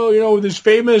Aguayo, with his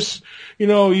famous,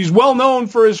 he's well known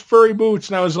for his furry boots.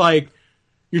 And I was like,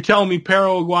 you're telling me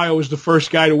Pero Aguayo was the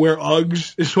first guy to wear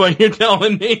Uggs, is what you're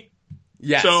telling me?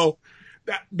 Yes. So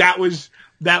that was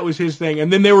his thing.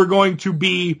 And then they were going to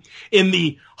be in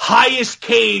the highest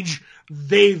cage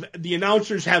the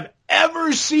announcers have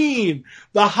ever seen,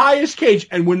 the highest cage.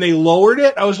 And when they lowered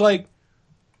it, I was like,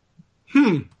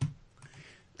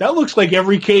 that looks like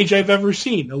every cage I've ever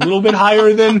seen. A little bit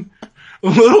higher than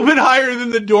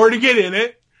the door to get in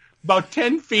it. About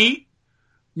 10 feet.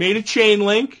 Made a chain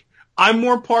link. I'm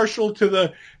more partial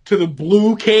to the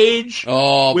blue cage.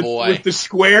 Oh, boy. With the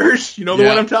squares. You know the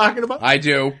one I'm talking about? I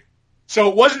do. So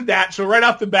it wasn't that. So right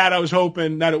off the bat, I was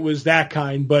hoping that it was that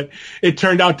kind, but it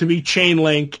turned out to be chain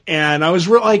link. And I was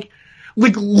like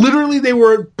literally they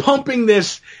were pumping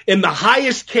this in the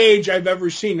highest cage I've ever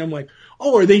seen. I'm like,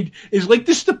 oh, is like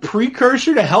this the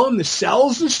precursor to Hell in the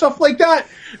Cells and stuff like that?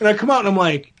 And I come out and I'm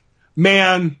like,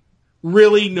 man,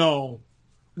 really? No.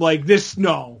 Like this,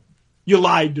 no. You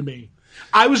lied to me.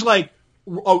 I was like,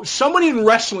 somebody in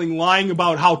wrestling lying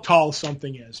about how tall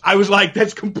something is. I was like,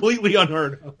 that's completely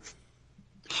unheard of.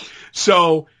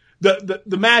 So the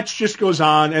match just goes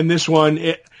on, and this one,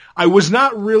 I was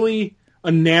not really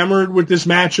enamored with this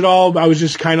match at all. I was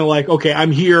just kind of like, okay,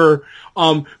 I'm here.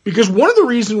 Because one of the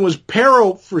reasons was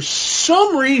Pero, for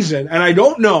some reason, and I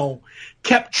don't know,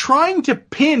 kept trying to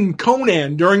pin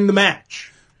Conan during the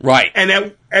match. Right.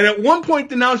 And at one point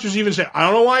the announcers even said, I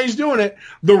don't know why he's doing it.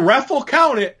 The ref will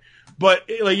count it, but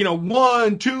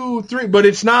 1, 2, 3, but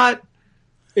it's not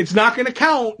going to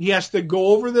count. He has to go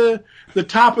over the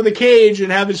top of the cage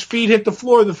and have his feet hit the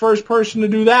floor, the first person to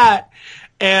do that.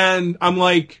 And I'm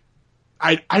like,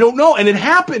 I don't know. And it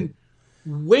happened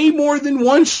way more than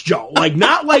once, Joe. Like,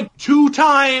 not like 2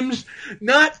 times,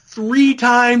 not 3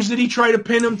 times did he try to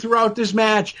pin him throughout this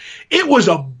match. It was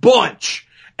a bunch.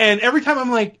 And every time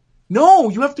I'm like, no,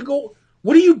 you have to go.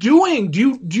 What are you doing?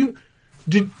 Do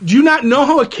you not know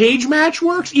how a cage match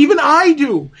works? Even I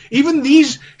do. Even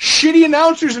these shitty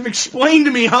announcers have explained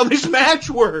to me how this match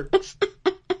works.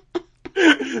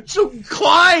 So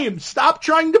climb. Stop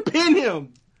trying to pin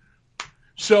him.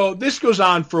 So this goes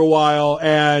on for a while,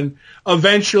 and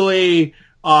eventually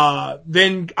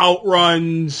then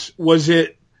outruns, was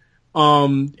it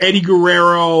Eddie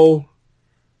Guerrero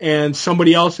and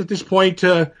somebody else at this point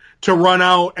to run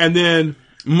out, and then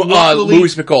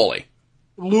Louis Piccoli.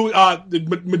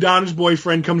 Madonna's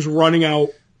boyfriend comes running out,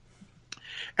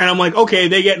 And I'm like, okay,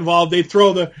 they get involved. They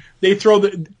throw the,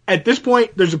 at this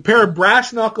point, there's a pair of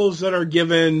brass knuckles that are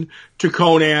given to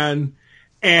Conan.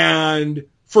 And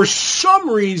for some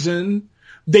reason,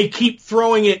 they keep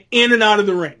throwing it in and out of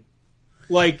the ring.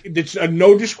 Like, it's a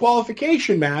no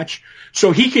disqualification match.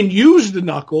 So he can use the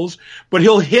knuckles, but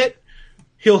he'll hit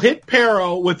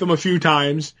Pero with them a few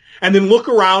times and then look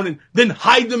around and then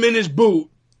hide them in his boot.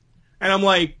 And I'm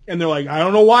like, and they're like, I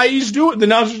don't know why he's doing it. The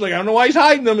announcer's like, I don't know why he's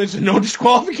hiding them. It's a no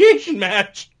disqualification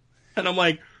match. And I'm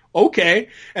like, okay.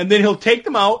 And then he'll take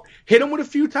them out, hit them with a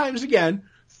few times again,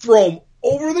 throw them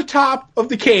over the top of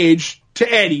the cage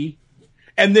to Eddie.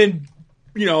 And then,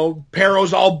 you know,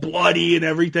 Pero's all bloody and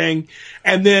everything.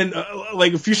 And then,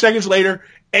 like a few seconds later,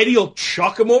 Eddie will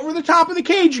chuck him over the top of the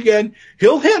cage again.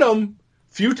 He'll hit him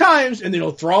a few times and then he'll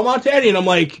throw him out to Eddie. And I'm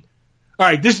like, all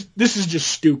right, this is just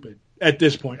stupid. At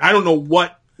this point, I don't know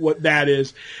what that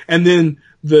is. And then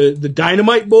the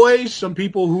Dynamite Boys, some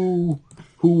people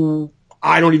who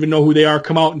I don't even know who they are,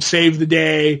 come out and save the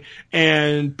day,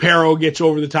 and Pero gets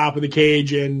over the top of the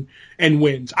cage and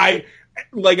wins.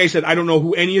 Like I said, I don't know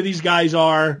who any of these guys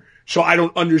are, so I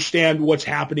don't understand what's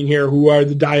happening here. Who are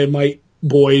the Dynamite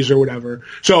Boys or whatever?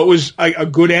 So it was a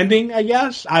good ending, I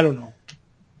guess. I don't know.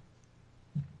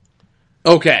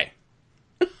 Okay.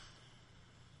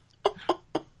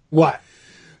 What?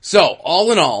 So,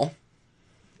 all in all,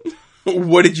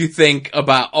 what did you think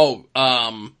about?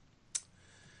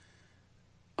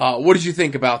 What did you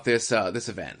think about this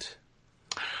event?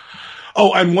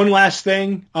 Oh, and one last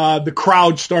thing, the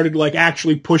crowd started like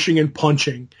actually pushing and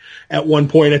punching at one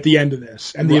point at the end of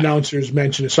this, and the announcers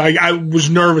mentioned it. So I was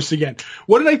nervous again.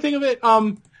 What did I think of it?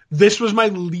 This was my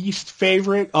least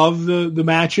favorite of the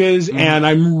matches, and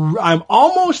I'm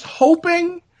almost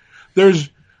hoping there's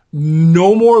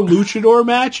no more luchador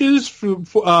matches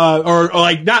or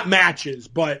like not matches,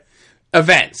 but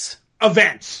events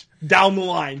down the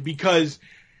line, because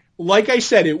like I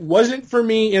said, it wasn't for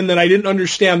me in that I didn't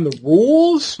understand the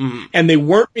rules and they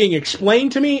weren't being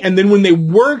explained to me. And then when they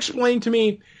were explained to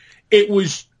me, it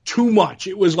was too much.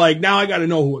 It was like, now I got to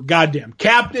know who a goddamn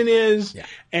captain is,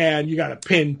 and you got to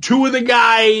pin two of the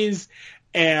guys.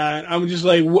 And I'm just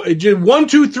like, 1,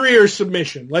 2, 3 or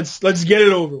submission. Let's get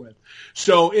it over with.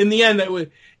 So in the end,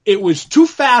 it was too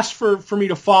fast for me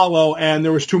to follow, and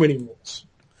there was too many rules.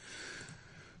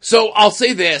 So I'll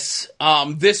say this.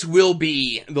 This will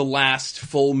be the last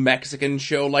full Mexican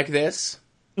show like this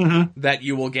that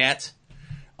you will get.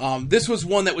 This was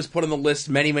one that was put on the list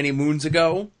many, many moons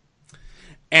ago,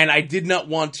 and I did not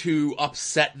want to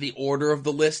upset the order of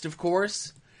the list, of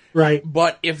course. Right.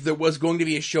 But if there was going to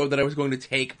be a show that I was going to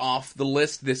take off the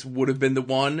list, this would have been the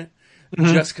one.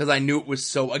 Just because I knew it was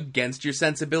so against your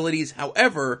sensibilities.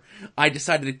 However, I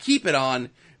decided to keep it on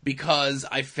because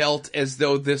I felt as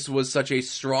though this was such a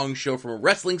strong show from a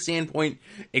wrestling standpoint,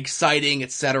 exciting,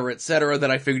 etc., that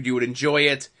I figured you would enjoy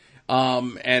it.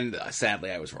 And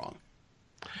sadly, I was wrong.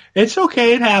 It's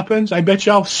okay. It happens. I bet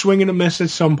you I'll swing and a miss at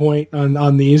some point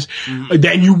on these.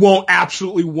 Then you won't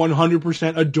absolutely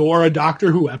 100% adore a Doctor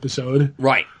Who episode.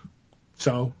 Right.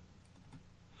 So...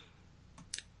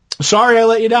 sorry I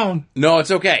let you down. No,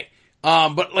 it's okay.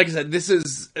 But like I said, this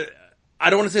is... I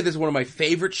don't want to say this is one of my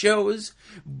favorite shows,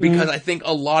 because I think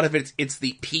a lot of it's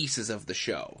the pieces of the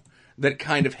show that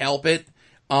kind of help it.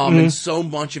 And so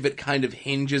much of it kind of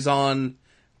hinges on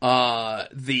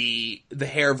the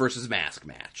hair versus mask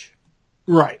match.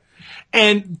 Right.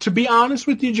 And to be honest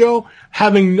with you, Joe,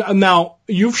 now,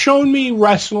 you've shown me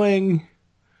wrestling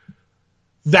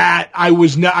that I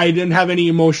didn't have any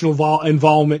emotional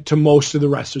involvement to most of the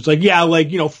wrestlers. Like,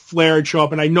 Flair would show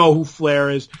up, and I know who Flair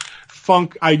is.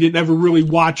 Funk, I didn't ever really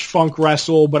watch Funk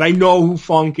wrestle, but I know who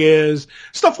Funk is.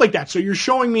 Stuff like that. So you're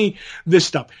showing me this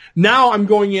stuff. Now I'm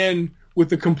going in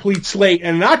with a complete slate,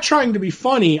 and not trying to be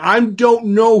funny. I don't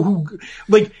know who,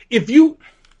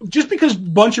 just because a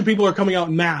bunch of people are coming out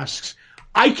in masks,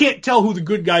 I can't tell who the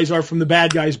good guys are from the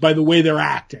bad guys by the way they're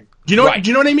acting. Do you know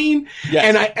what I mean?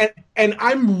 Yes. And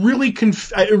I'm really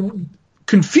confused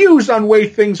on the way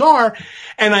things are,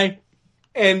 and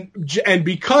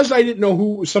because I didn't know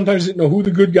who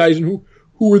the good guys and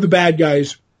who were the bad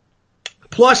guys,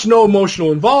 plus no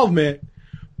emotional involvement,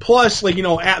 plus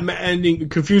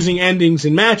confusing endings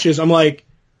and matches, I'm like,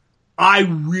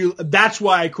 that's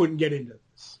why I couldn't get into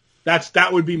this.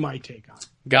 That would be my take on it.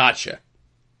 Gotcha.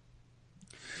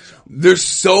 There's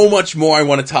so much more I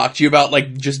want to talk to you about,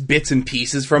 like just bits and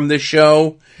pieces from this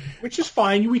show. Which is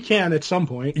fine. We can at some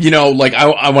point.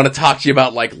 I want to talk to you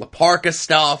about like La Parka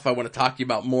stuff. I want to talk to you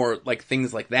about more like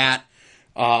things like that.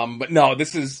 But no,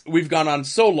 we've gone on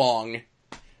so long.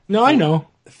 No, I know.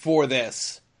 For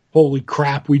this. Holy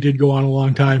crap, we did go on a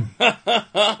long time.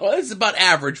 Well, it's about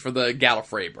average for the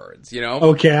Gallifrey birds, you know?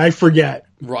 Okay, I forget.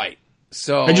 Right.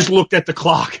 So I just looked at the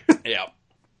clock. yeah.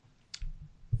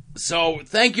 So,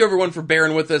 thank you everyone for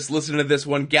bearing with us, listening to this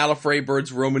one. Gallifrey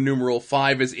Birds Roman numeral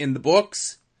 5 is in the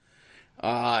books.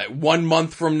 1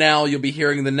 month from now, you'll be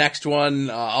hearing the next one.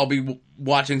 I'll be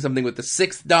watching something with the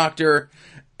 6th Doctor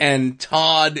and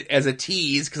Todd as a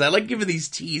tease, because I like giving these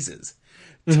teases.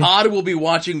 Mm-hmm. Todd will be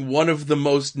watching one of the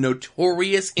most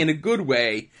notorious, in a good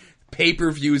way,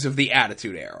 pay-per-views of the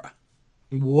Attitude Era.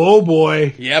 Whoa,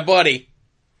 boy. Yeah, buddy.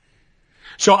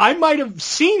 So I might have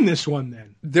seen this one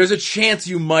then. There's a chance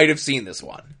you might have seen this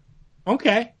one.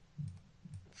 Okay.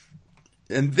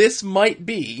 And this might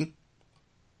be...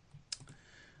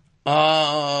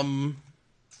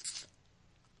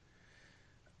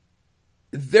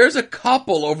 there's a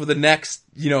couple over the next,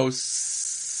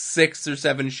 6 or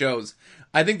 7 shows.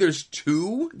 I think there's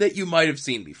 2 that you might have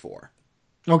seen before.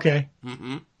 Okay.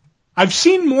 Mm-hmm. I've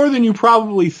seen more than you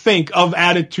probably think of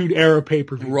Attitude Era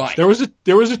pay-per-views. Right. There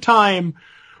was a time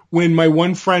when my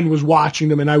one friend was watching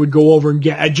them and I would go over and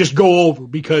I'd just go over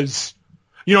because,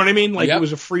 you know what I mean? Like, It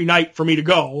was a free night for me to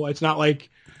go. It's not like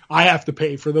I have to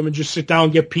pay for them and just sit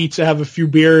down, get pizza, have a few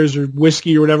beers or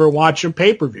whiskey or whatever, watch a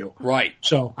pay-per-view. Right.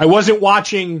 So I wasn't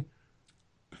watching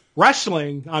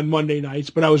wrestling on Monday nights,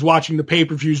 but I was watching the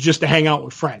pay-per-views just to hang out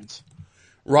with friends.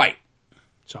 Right.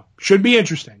 So should be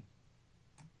interesting.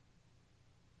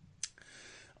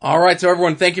 All right, so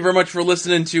everyone, thank you very much for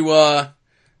listening to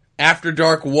After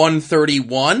Dark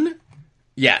 131.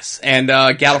 Yes, and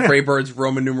Gallifrey Birds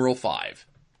Roman numeral 5.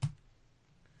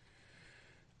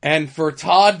 And for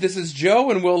Todd, this is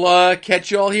Joe, and we'll catch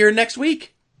you all here next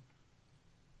week.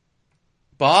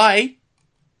 Bye.